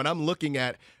point, when I'm looking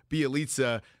at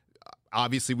Bjelica,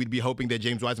 obviously we'd be hoping that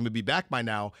James Wiseman would be back by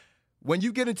now. When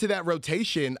you get into that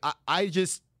rotation, I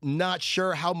just not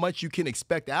sure how much you can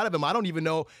expect out of him. I don't even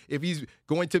know if he's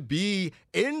going to be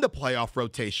in the playoff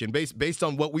rotation based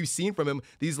on what we've seen from him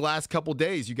these last couple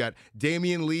days. You got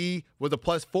Damian Lee with a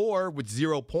 +4 with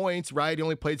 0 points, right? He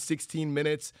only played 16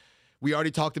 minutes. We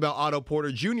already talked about Otto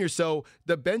Porter Jr. So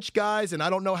the bench guys, and I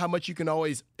don't know how much you can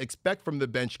always expect from the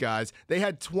bench guys, they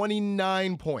had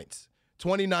 29 points.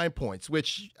 29 points,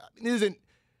 which isn't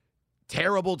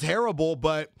terrible,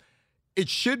 but it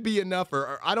should be enough,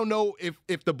 or I don't know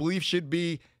if the belief should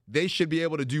be they should be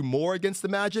able to do more against the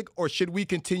Magic, or should we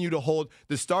continue to hold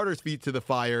the starters' feet to the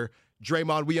fire?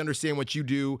 Draymond, we understand what you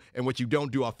do and what you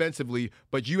don't do offensively,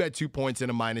 but you had 2 points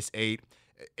and a -8.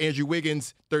 Andrew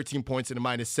Wiggins, 13 points and a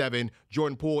 -7.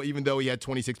 Jordan Poole, even though he had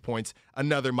 26 points,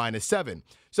 another -7.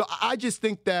 So I just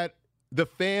think that the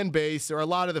fan base, or a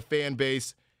lot of the fan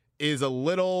base, is a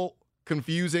little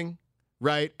confusing,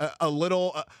 right? A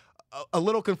little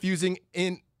confusing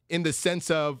in the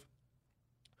sense of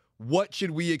what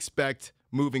should we expect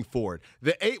moving forward.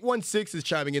 The 816 is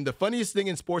chiming in. The funniest thing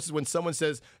in sports is when someone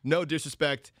says no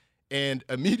disrespect and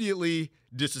immediately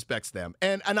disrespects them.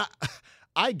 And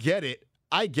I get it.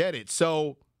 I get it.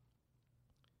 So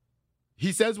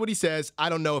he says what he says. I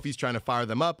don't know if he's trying to fire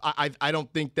them up. I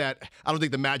don't think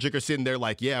the Magic are sitting there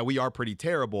like, yeah, we are pretty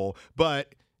terrible.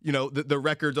 But, you know, the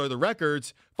records are the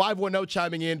records. 510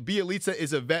 chiming in. Bjelica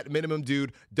is a vet minimum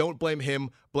dude. Don't blame him.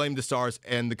 Blame the stars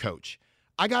and the coach.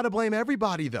 I got to blame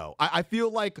everybody, though. I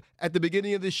feel like at the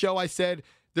beginning of this show, I said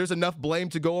there's enough blame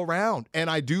to go around.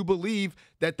 And I do believe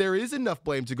that there is enough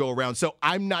blame to go around. So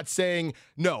I'm not saying,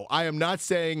 no, I am not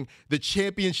saying the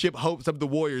championship hopes of the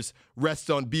Warriors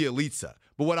rest on Bjelica.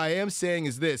 But what I am saying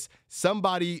is this: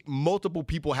 multiple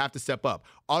people have to step up.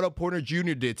 Otto Porter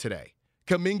Jr. did today.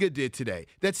 Kuminga did today.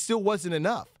 That still wasn't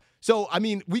enough. So, I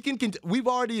mean, we've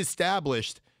already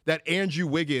established that Andrew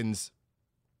Wiggins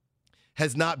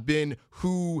has not been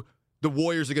who the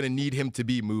Warriors are going to need him to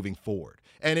be moving forward.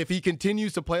 And if he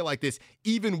continues to play like this,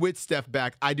 even with Steph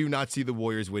back, I do not see the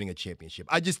Warriors winning a championship.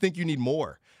 I just think you need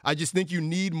more. I just think you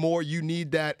need more. You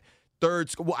need that third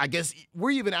score. Well, I guess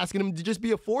we're even asking him to just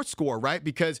be a fourth scorer, right?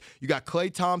 Because you got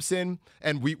Klay Thompson,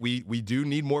 and we do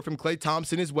need more from Klay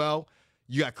Thompson as well.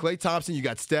 You got Klay Thompson, you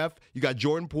got Steph, you got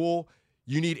Jordan Poole.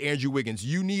 You need Andrew Wiggins.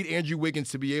 You need Andrew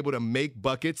Wiggins to be able to make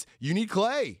buckets. You need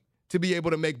Klay to be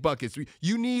able to make buckets.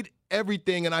 You need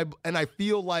everything, and I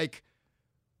feel like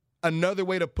another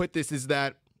way to put this is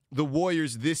that the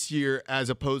Warriors this year, as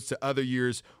opposed to other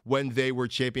years when they were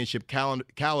championship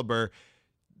caliber,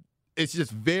 it's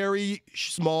just very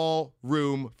small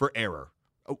room for error.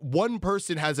 One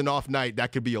person has an off night,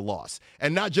 that could be a loss.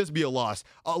 And not just be a loss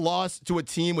to a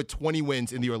team with 20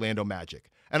 wins in the Orlando Magic.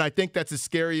 And I think that's the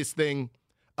scariest thing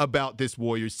about this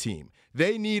Warriors team.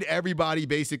 They need everybody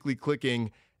basically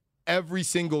clicking every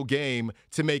single game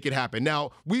to make it happen. Now,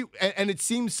 it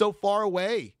seems so far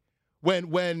away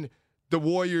when the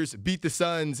Warriors beat the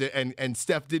Suns and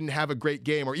Steph didn't have a great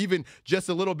game, or even just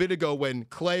a little bit ago when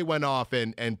Klay went off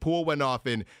and Poole went off,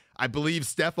 and I believe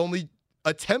Steph only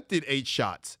attempted 8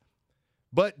 shots.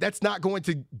 But that's not going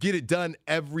to get it done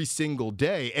every single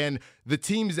day. And the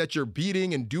teams that you're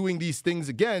beating and doing these things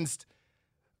against,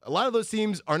 a lot of those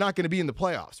teams are not going to be in the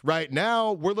playoffs. Right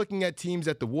now, we're looking at teams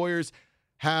that the Warriors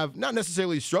have not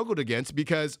necessarily struggled against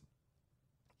because,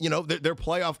 you know, they're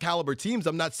playoff caliber teams.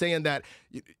 I'm not saying that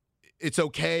it's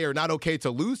okay or not okay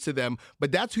to lose to them,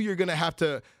 but that's who you're going to have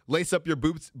to lace up your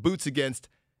boots against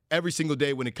every single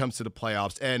day when it comes to the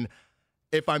playoffs. And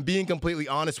if I'm being completely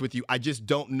honest with you, I just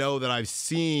don't know that I've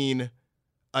seen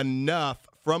enough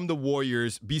from the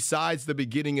Warriors besides the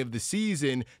beginning of the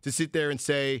season to sit there and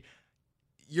say,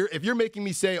 if you're making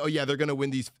me say, oh yeah, they're going to win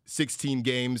these 16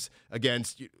 games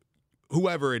against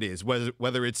whoever it is,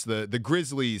 whether it's the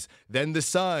Grizzlies, then the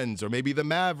Suns, or maybe the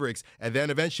Mavericks, and then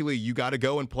eventually you got to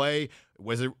go and play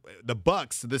the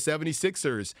Bucks, the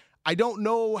 76ers. I don't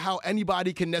know how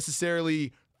anybody can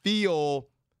necessarily feel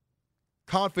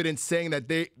confident saying that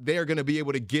they are going to be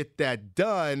able to get that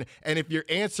done. And if your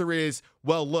answer is,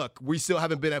 well, look, we still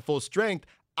haven't been at full strength,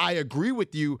 I agree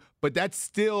with you, but that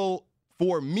still,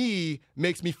 for me,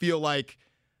 makes me feel like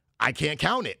I can't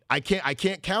count it. I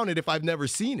can't count it if I've never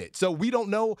seen it. So we don't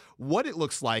know what it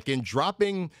looks like. And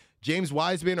dropping James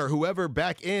Wiseman or whoever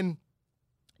back in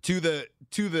to the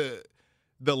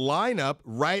lineup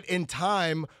right in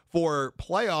time for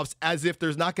playoffs, as if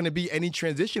there's not going to be any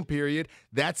transition period,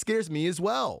 that scares me as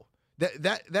well.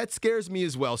 That scares me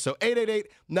as well. So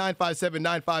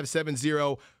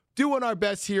 888-957-9570. Doing our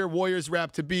best here, Warriors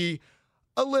Wrap, to be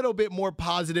a little bit more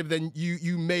positive than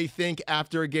you may think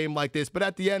after a game like this. But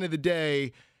at the end of the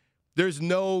day, there's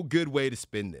no good way to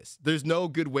spin this. There's no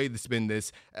good way to spin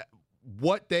this.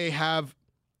 What they have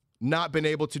not been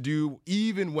able to do,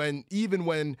 even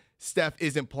when Steph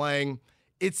isn't playing,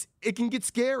 it can get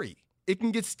scary. It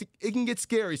can get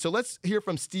scary. So let's hear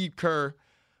from Steve Kerr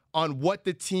on what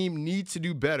the team needs to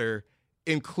do better,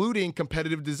 including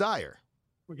competitive desire.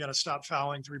 We got to stop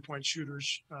fouling three-point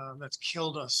shooters. That's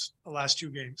killed us the last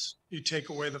 2 games. You take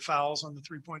away the fouls on the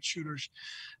three-point shooters,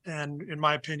 and in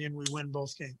my opinion, we win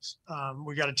both games.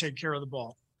 We got to take care of the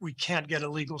ball. we can't get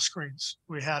illegal screens.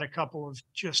 We had a couple of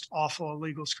just awful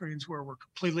illegal screens where we're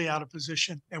completely out of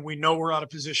position, and we know we're out of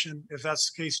position. If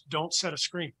that's the case, don't set a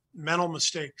screen. Mental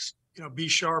mistakes. Be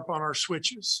sharp on our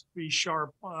switches, be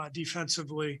sharp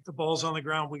defensively. The ball's on the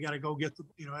ground. We got to go get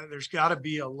there's got to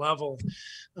be a level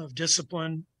of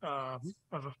discipline, of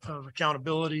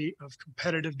accountability, of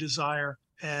competitive desire.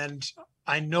 And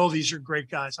I know these are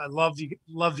great guys. I love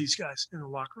these guys in the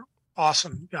locker room.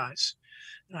 Awesome guys.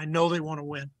 And I know they want to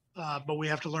win, but we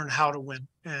have to learn how to win.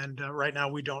 And right now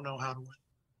we don't know how to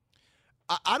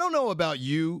win. I don't know about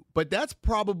you, but that's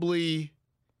probably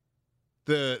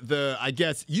I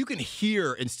guess you can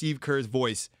hear in Steve Kerr's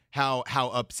voice how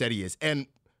upset he is. And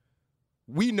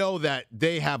we know that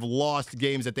they have lost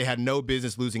games that they had no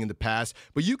business losing in the past,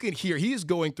 but you can hear he is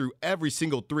going through every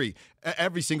single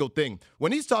thing.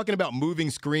 When he's talking about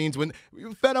moving screens, when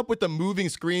you're fed up with the moving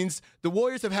screens, the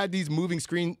Warriors have had these moving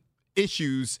screen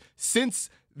issues since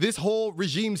this whole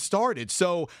regime started.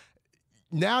 So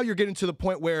now you're getting to the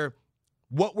point where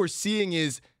what we're seeing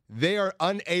is they are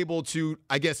unable to,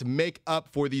 I guess, make up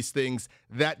for these things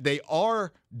that they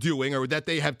are doing or that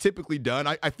they have typically done.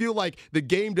 I feel like the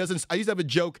game doesn't – I used to have a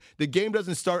joke, the game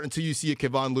doesn't start until you see a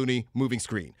Kevon Looney moving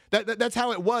screen. That's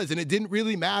how it was, and it didn't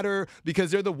really matter because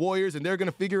they're the Warriors and they're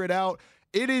going to figure it out.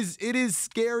 It is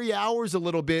scary hours a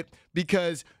little bit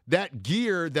because that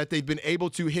gear that they've been able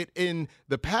to hit in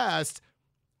the past,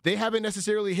 they haven't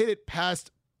necessarily hit it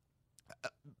past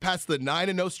the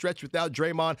 9-0 stretch without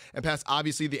Draymond and past,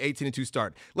 obviously, the 18-2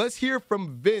 start. Let's hear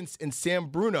from Vince and San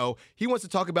Bruno. He wants to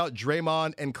talk about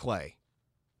Draymond and Klay.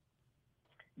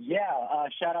 Yeah,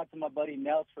 shout out to my buddy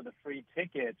Nels for the free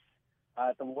tickets.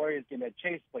 The Warriors getting a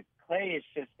chase, but Klay has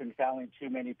just been fouling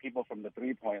too many people from the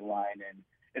three-point line, and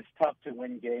it's tough to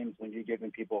win games when you're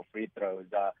giving people free throws.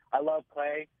 I love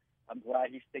Klay. I'm glad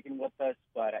he's sticking with us,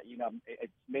 but,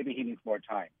 maybe he needs more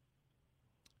time.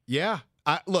 Yeah.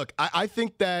 I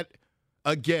think that,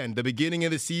 again, the beginning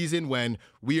of the season when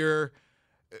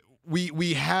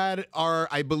we had our,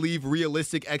 I believe,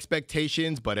 realistic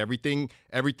expectations, but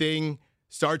everything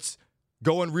starts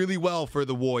going really well for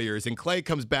the Warriors, and Klay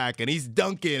comes back, and he's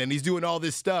dunking, and he's doing all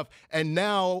this stuff, and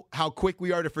now how quick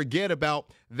we are to forget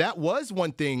about that was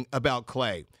one thing about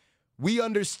Klay. We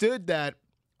understood that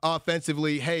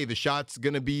offensively, hey, the shot's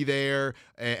going to be there,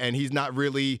 and he's not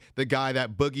really the guy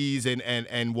that boogies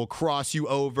and will cross you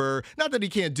over. Not that he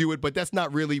can't do it, but that's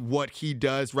not really what he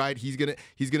does, right? He's going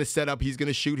to set up, he's going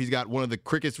to shoot. He's got one of the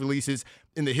quickest releases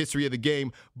in the history of the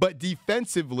game. But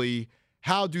defensively,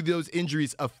 how do those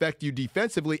injuries affect you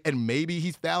defensively? And maybe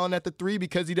he's fouling at the three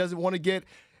because he doesn't want to get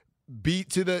beat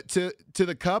to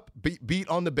the cup, beat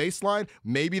on the baseline.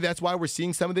 Maybe that's why we're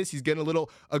seeing some of this. He's getting a little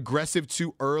aggressive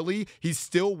too early. He's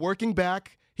still working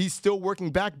back,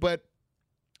 but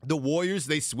the Warriors,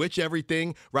 they switch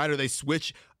everything, right? Or they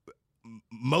switch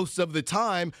most of the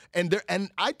time. And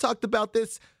I talked about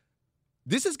this.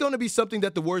 This is going to be something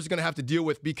that the Warriors are going to have to deal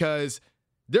with because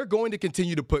they're going to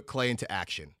continue to put Klay into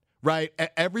action. Right?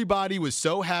 Everybody was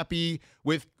so happy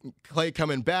with Klay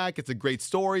coming back. It's a great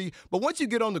story. But once you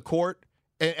get on the court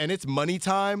and it's money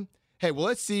time, hey, well,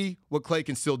 let's see what Klay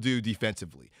can still do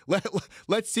defensively.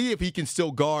 Let's see if he can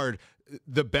still guard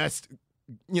the best,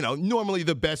 normally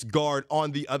the best guard on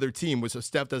the other team, so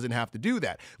Steph doesn't have to do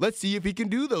that. Let's see if he can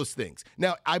do those things.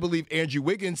 Now, I believe Andrew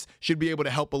Wiggins should be able to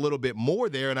help a little bit more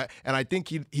there, and I think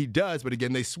he does. But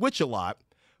again, they switch a lot.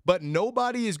 But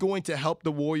nobody is going to help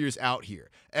the Warriors out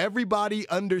here. Everybody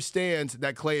understands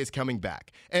that Klay is coming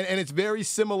back. And it's very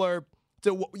similar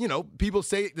to, people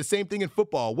say the same thing in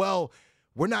football. Well,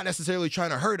 we're not necessarily trying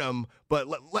to hurt him, but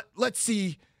let's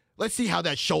see how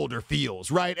that shoulder feels,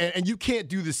 right? And you can't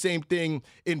do the same thing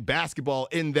in basketball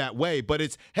in that way. But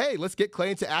it's, hey, let's get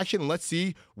Klay into action and let's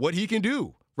see what he can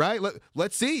do, right?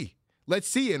 Let's see.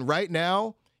 And right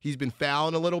now, he's been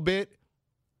fouling a little bit.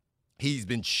 He's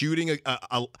been shooting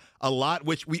a lot,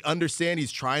 which we understand.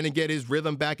 He's trying to get his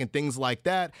rhythm back and things like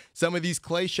that. Some of these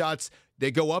Klay shots, they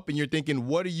go up and you're thinking,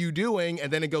 what are you doing?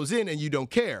 And then it goes in and you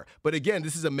don't care. But again,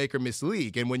 this is a make or miss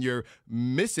league. And when you're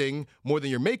missing more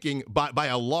than you're making by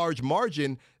a large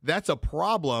margin, that's a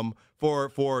problem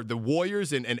for the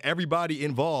Warriors and everybody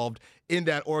involved in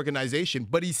that organization.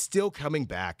 But he's still coming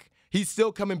back. He's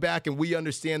still coming back, and we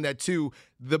understand that too.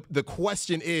 The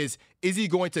question is he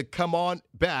going to come on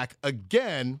back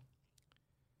again,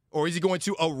 or is he going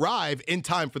to arrive in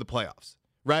time for the playoffs,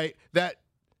 right?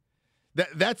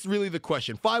 That's really the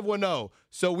question. 510,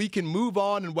 so we can move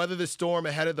on and weather the storm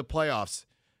ahead of the playoffs.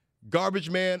 Garbage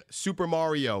Man, Super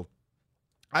Mario.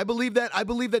 I believe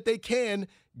that they can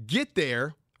get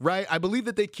there, right? I believe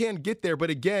that they can get there, but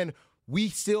again, we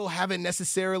still haven't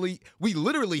necessarily, we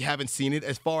literally haven't seen it,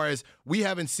 as far as we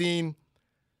haven't seen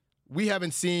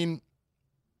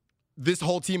this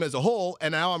whole team as a whole.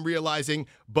 And now I'm realizing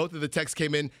both of the texts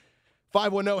came in.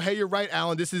 510, hey, you're right,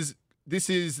 Alan. This is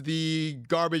the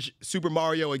garbage Super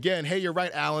Mario again. Hey, you're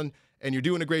right, Alan, and you're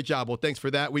doing a great job. Well, thanks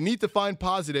for that. We need to find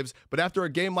positives, but after a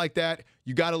game like that,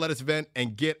 you got to let us vent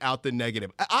and get out the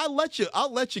negative. I'll let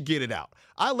you get it out.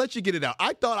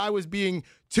 I thought I was being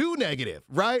too negative,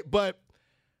 right? But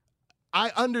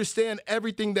I understand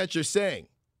everything that you're saying.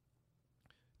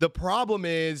 The problem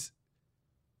is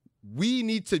we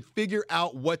need to figure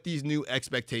out what these new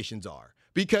expectations are,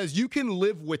 because you can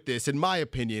live with this, in my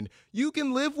opinion. You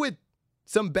can live with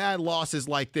some bad losses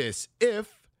like this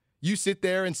if you sit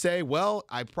there and say, well,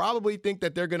 I probably think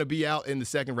that they're going to be out in the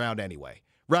second round anyway,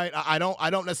 right? I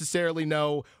don't necessarily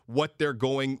know what they're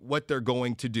going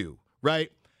to do,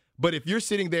 right? But if you're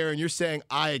sitting there and you're saying,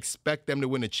 I expect them to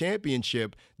win a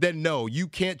championship, then no, you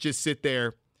can't just sit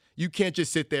there. You can't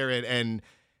just sit there and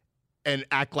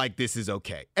act like this is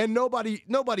okay. And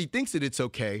nobody thinks that it's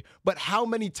okay. But how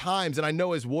many times, and I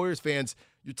know as Warriors fans,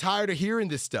 you're tired of hearing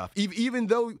this stuff, even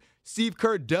though Steve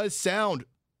Kerr does sound,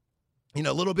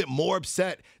 a little bit more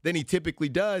upset than he typically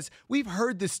does. We've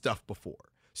heard this stuff before.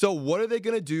 So what are they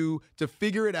going to do to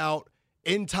figure it out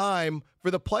in time for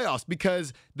the playoffs?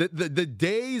 Because the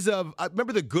days of, I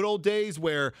remember the good old days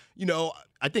where,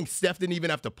 I think Steph didn't even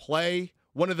have to play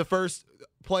one of the first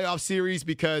playoff series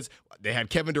because they had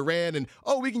Kevin Durant and,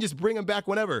 we can just bring him back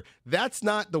whenever. That's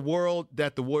not the world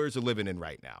that the Warriors are living in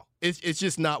right now. It's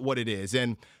just not what it is.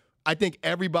 And I think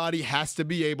everybody has to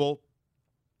be able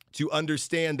to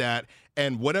understand that.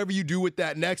 And whatever you do with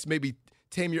that next, maybe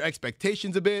tame your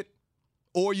expectations a bit,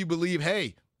 or you believe,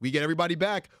 hey, we get everybody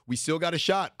back. We still got a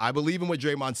shot. I believe in what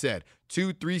Draymond said.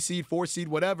 2, 3 seed, 4 seed,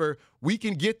 whatever. We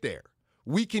can get there.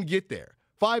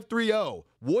 5-3-0.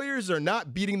 Warriors are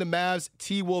not beating the Mavs,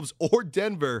 T-Wolves, or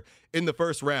Denver in the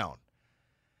first round.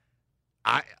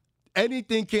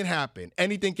 Anything can happen.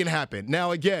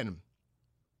 Now, again,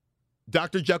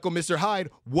 Dr. Jekyll, Mr. Hyde,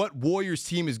 what Warriors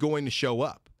team is going to show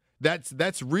up?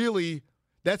 That's really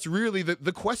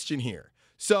the question here.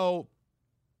 So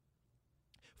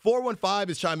 415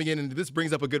 is chiming in, and this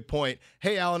brings up a good point.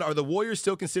 Hey, Alan, are the Warriors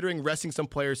still considering resting some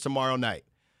players tomorrow night?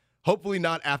 Hopefully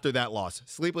not after that loss.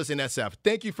 Sleepless in SF.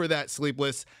 Thank you for that,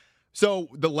 Sleepless. So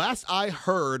the last I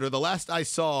heard, or the last I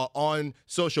saw on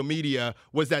social media,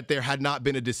 was that there had not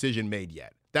been a decision made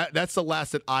yet. That's the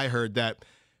last that I heard. That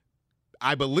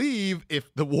I believe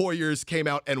if the Warriors came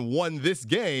out and won this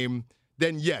game,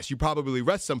 then yes, you probably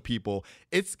rest some people.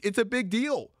 It's a big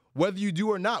deal, whether you do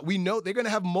or not. We know they're going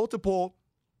to have multiple.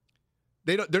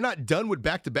 They're not done with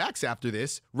back-to-backs after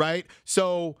this, right?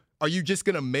 So are you just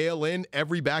going to mail in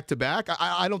every back-to-back?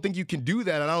 I don't think you can do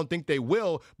that, and I don't think they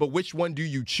will, but which one do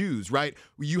you choose, right?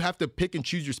 You have to pick and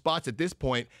choose your spots at this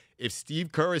point. If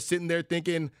Steve Kerr is sitting there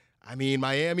thinking,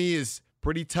 Miami is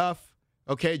pretty tough.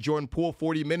 Okay, Jordan Poole,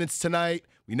 40 minutes tonight.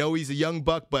 We know he's a young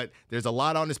buck, but there's a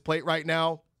lot on his plate right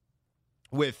now.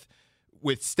 With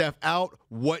Steph out,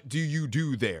 what do you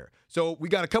do there? So we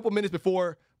got a couple minutes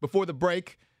before the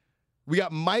break. We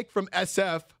got Mike from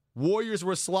SF. Warriors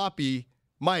were sloppy.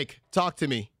 Mike, talk to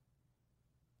me.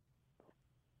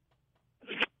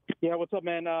 Yeah, what's up,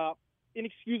 man?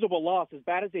 Inexcusable loss. As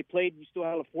bad as they played, you still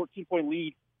had a 14-point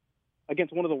lead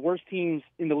against one of the worst teams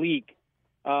in the league.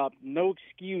 No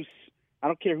excuse. I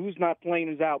don't care who's not playing,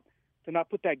 who's out, to not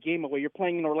put that game away. You're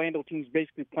playing an Orlando team who's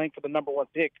basically playing for the number one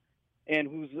pick and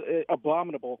who's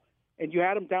abominable. And you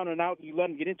had him down and out, and you let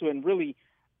him get into it. And really,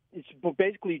 it's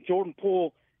basically Jordan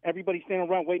Poole, everybody standing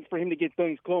around waiting for him to get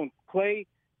things going. Klay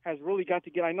has really got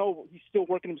to get – I know he's still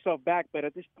working himself back, but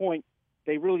at this point,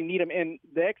 they really need him. And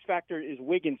the X factor is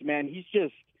Wiggins, man.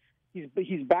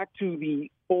 He's back to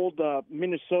the old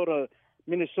Minnesota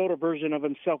version of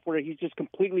himself, where he's just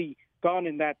completely gone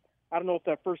in that. I don't know if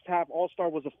that first half All-Star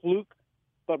was a fluke,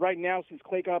 but right now, since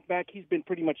Klay got back, he's been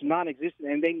pretty much non-existent,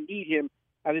 and they need him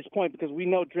at this point because we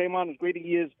know Draymond, as great as he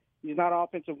is, he's not an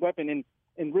offensive weapon,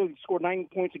 and really scored 9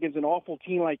 points against an awful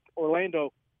team like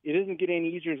Orlando. It doesn't get any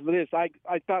easier than this. I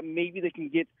thought maybe they can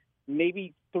get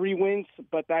maybe 3 wins,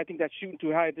 but I think that's shooting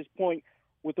too high at this point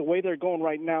with the way they're going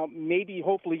right now. Maybe,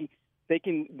 hopefully, they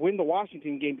can win the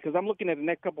Washington game because I'm looking at the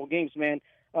next couple of games, man.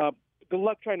 Good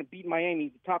luck trying to beat Miami,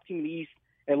 the top team in the East.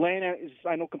 Atlanta is,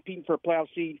 I know, competing for a playoff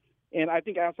seed. And I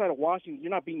think outside of Washington,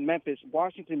 you're not beating Memphis.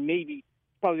 Washington maybe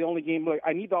probably the only game. Like,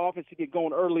 I need the offense to get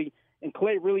going early. And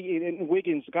Klay really and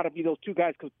Wiggins got to be those two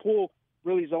guys because Poole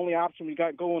really is the only option we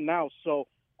got going now. So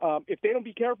if they don't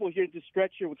be careful here this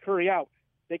stretch here with Curry out,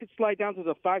 they could slide down to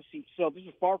the 5 seed. So this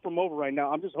is far from over right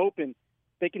now. I'm just hoping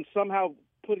they can somehow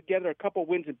put together a couple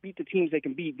wins and beat the teams they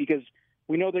can beat, because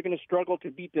we know they're going to struggle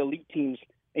to beat the elite teams.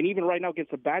 And even right now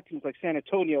against the bad teams like San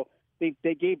Antonio, they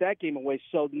gave that game away.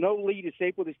 So no lead is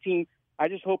safe with his team. I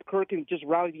just hope Kirk can just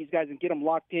rally these guys and get them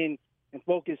locked in and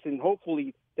focused, and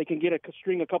hopefully they can get a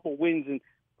couple wins and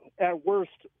at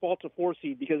worst fall to 4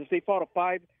 seed, because if they fall to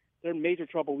 5, they're in major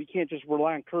trouble. We can't just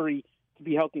rely on Curry to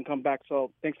be healthy and come back.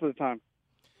 So thanks for the time.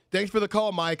 Thanks for the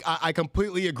call, Mike. I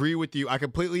completely agree with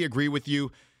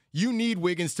you. You need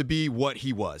Wiggins to be what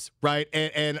he was, right?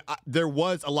 And there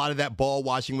was a lot of that ball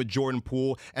watching with Jordan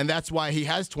Poole, and that's why he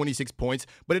has 26 points,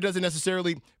 but it doesn't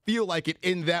necessarily feel like it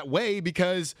in that way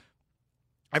because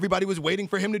everybody was waiting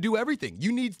for him to do everything.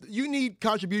 You need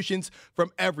contributions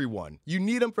from everyone. You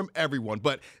need them from everyone.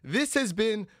 But this has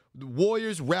been the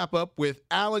Warriors wrap-up with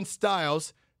Alan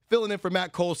Stiles filling in for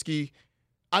Matt Kolsky.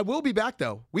 I will be back,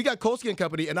 though. We got Kolsky and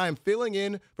Company, and I am filling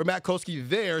in for Matt Kolsky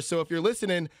there. So if you're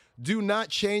listening, do not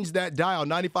change that dial.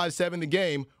 95.7 The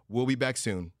Game. We'll be back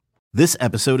soon. This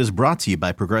episode is brought to you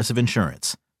by Progressive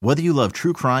Insurance. Whether you love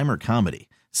true crime or comedy,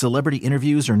 celebrity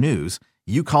interviews or news,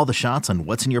 you call the shots on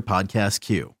what's in your podcast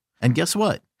queue. And guess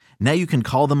what? Now you can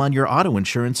call them on your auto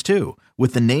insurance, too,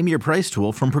 with the Name Your Price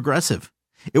tool from Progressive.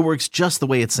 It works just the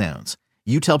way it sounds.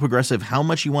 You tell Progressive how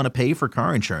much you want to pay for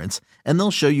car insurance, and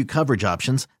they'll show you coverage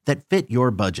options that fit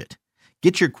your budget.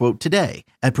 Get your quote today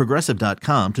at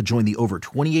Progressive.com to join the over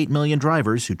 28 million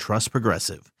drivers who trust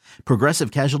Progressive. Progressive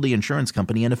Casualty Insurance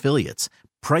Company and Affiliates.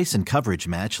 Price and coverage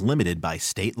match limited by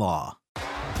state law.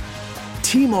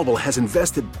 T-Mobile has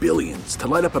invested billions to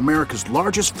light up America's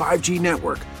largest 5G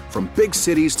network, from big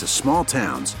cities to small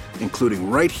towns,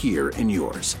 including right here in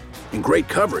yours. And great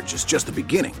coverage is just the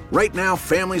beginning. Right now,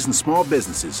 families and small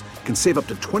businesses can save up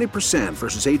to 20%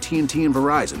 versus AT&T and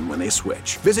Verizon when they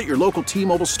switch. Visit your local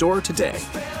T-Mobile store today.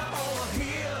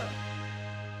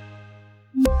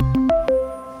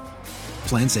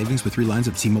 Plan savings with 3 lines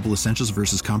of T-Mobile Essentials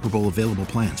versus comparable available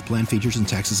plans. Plan features and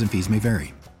taxes and fees may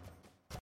vary.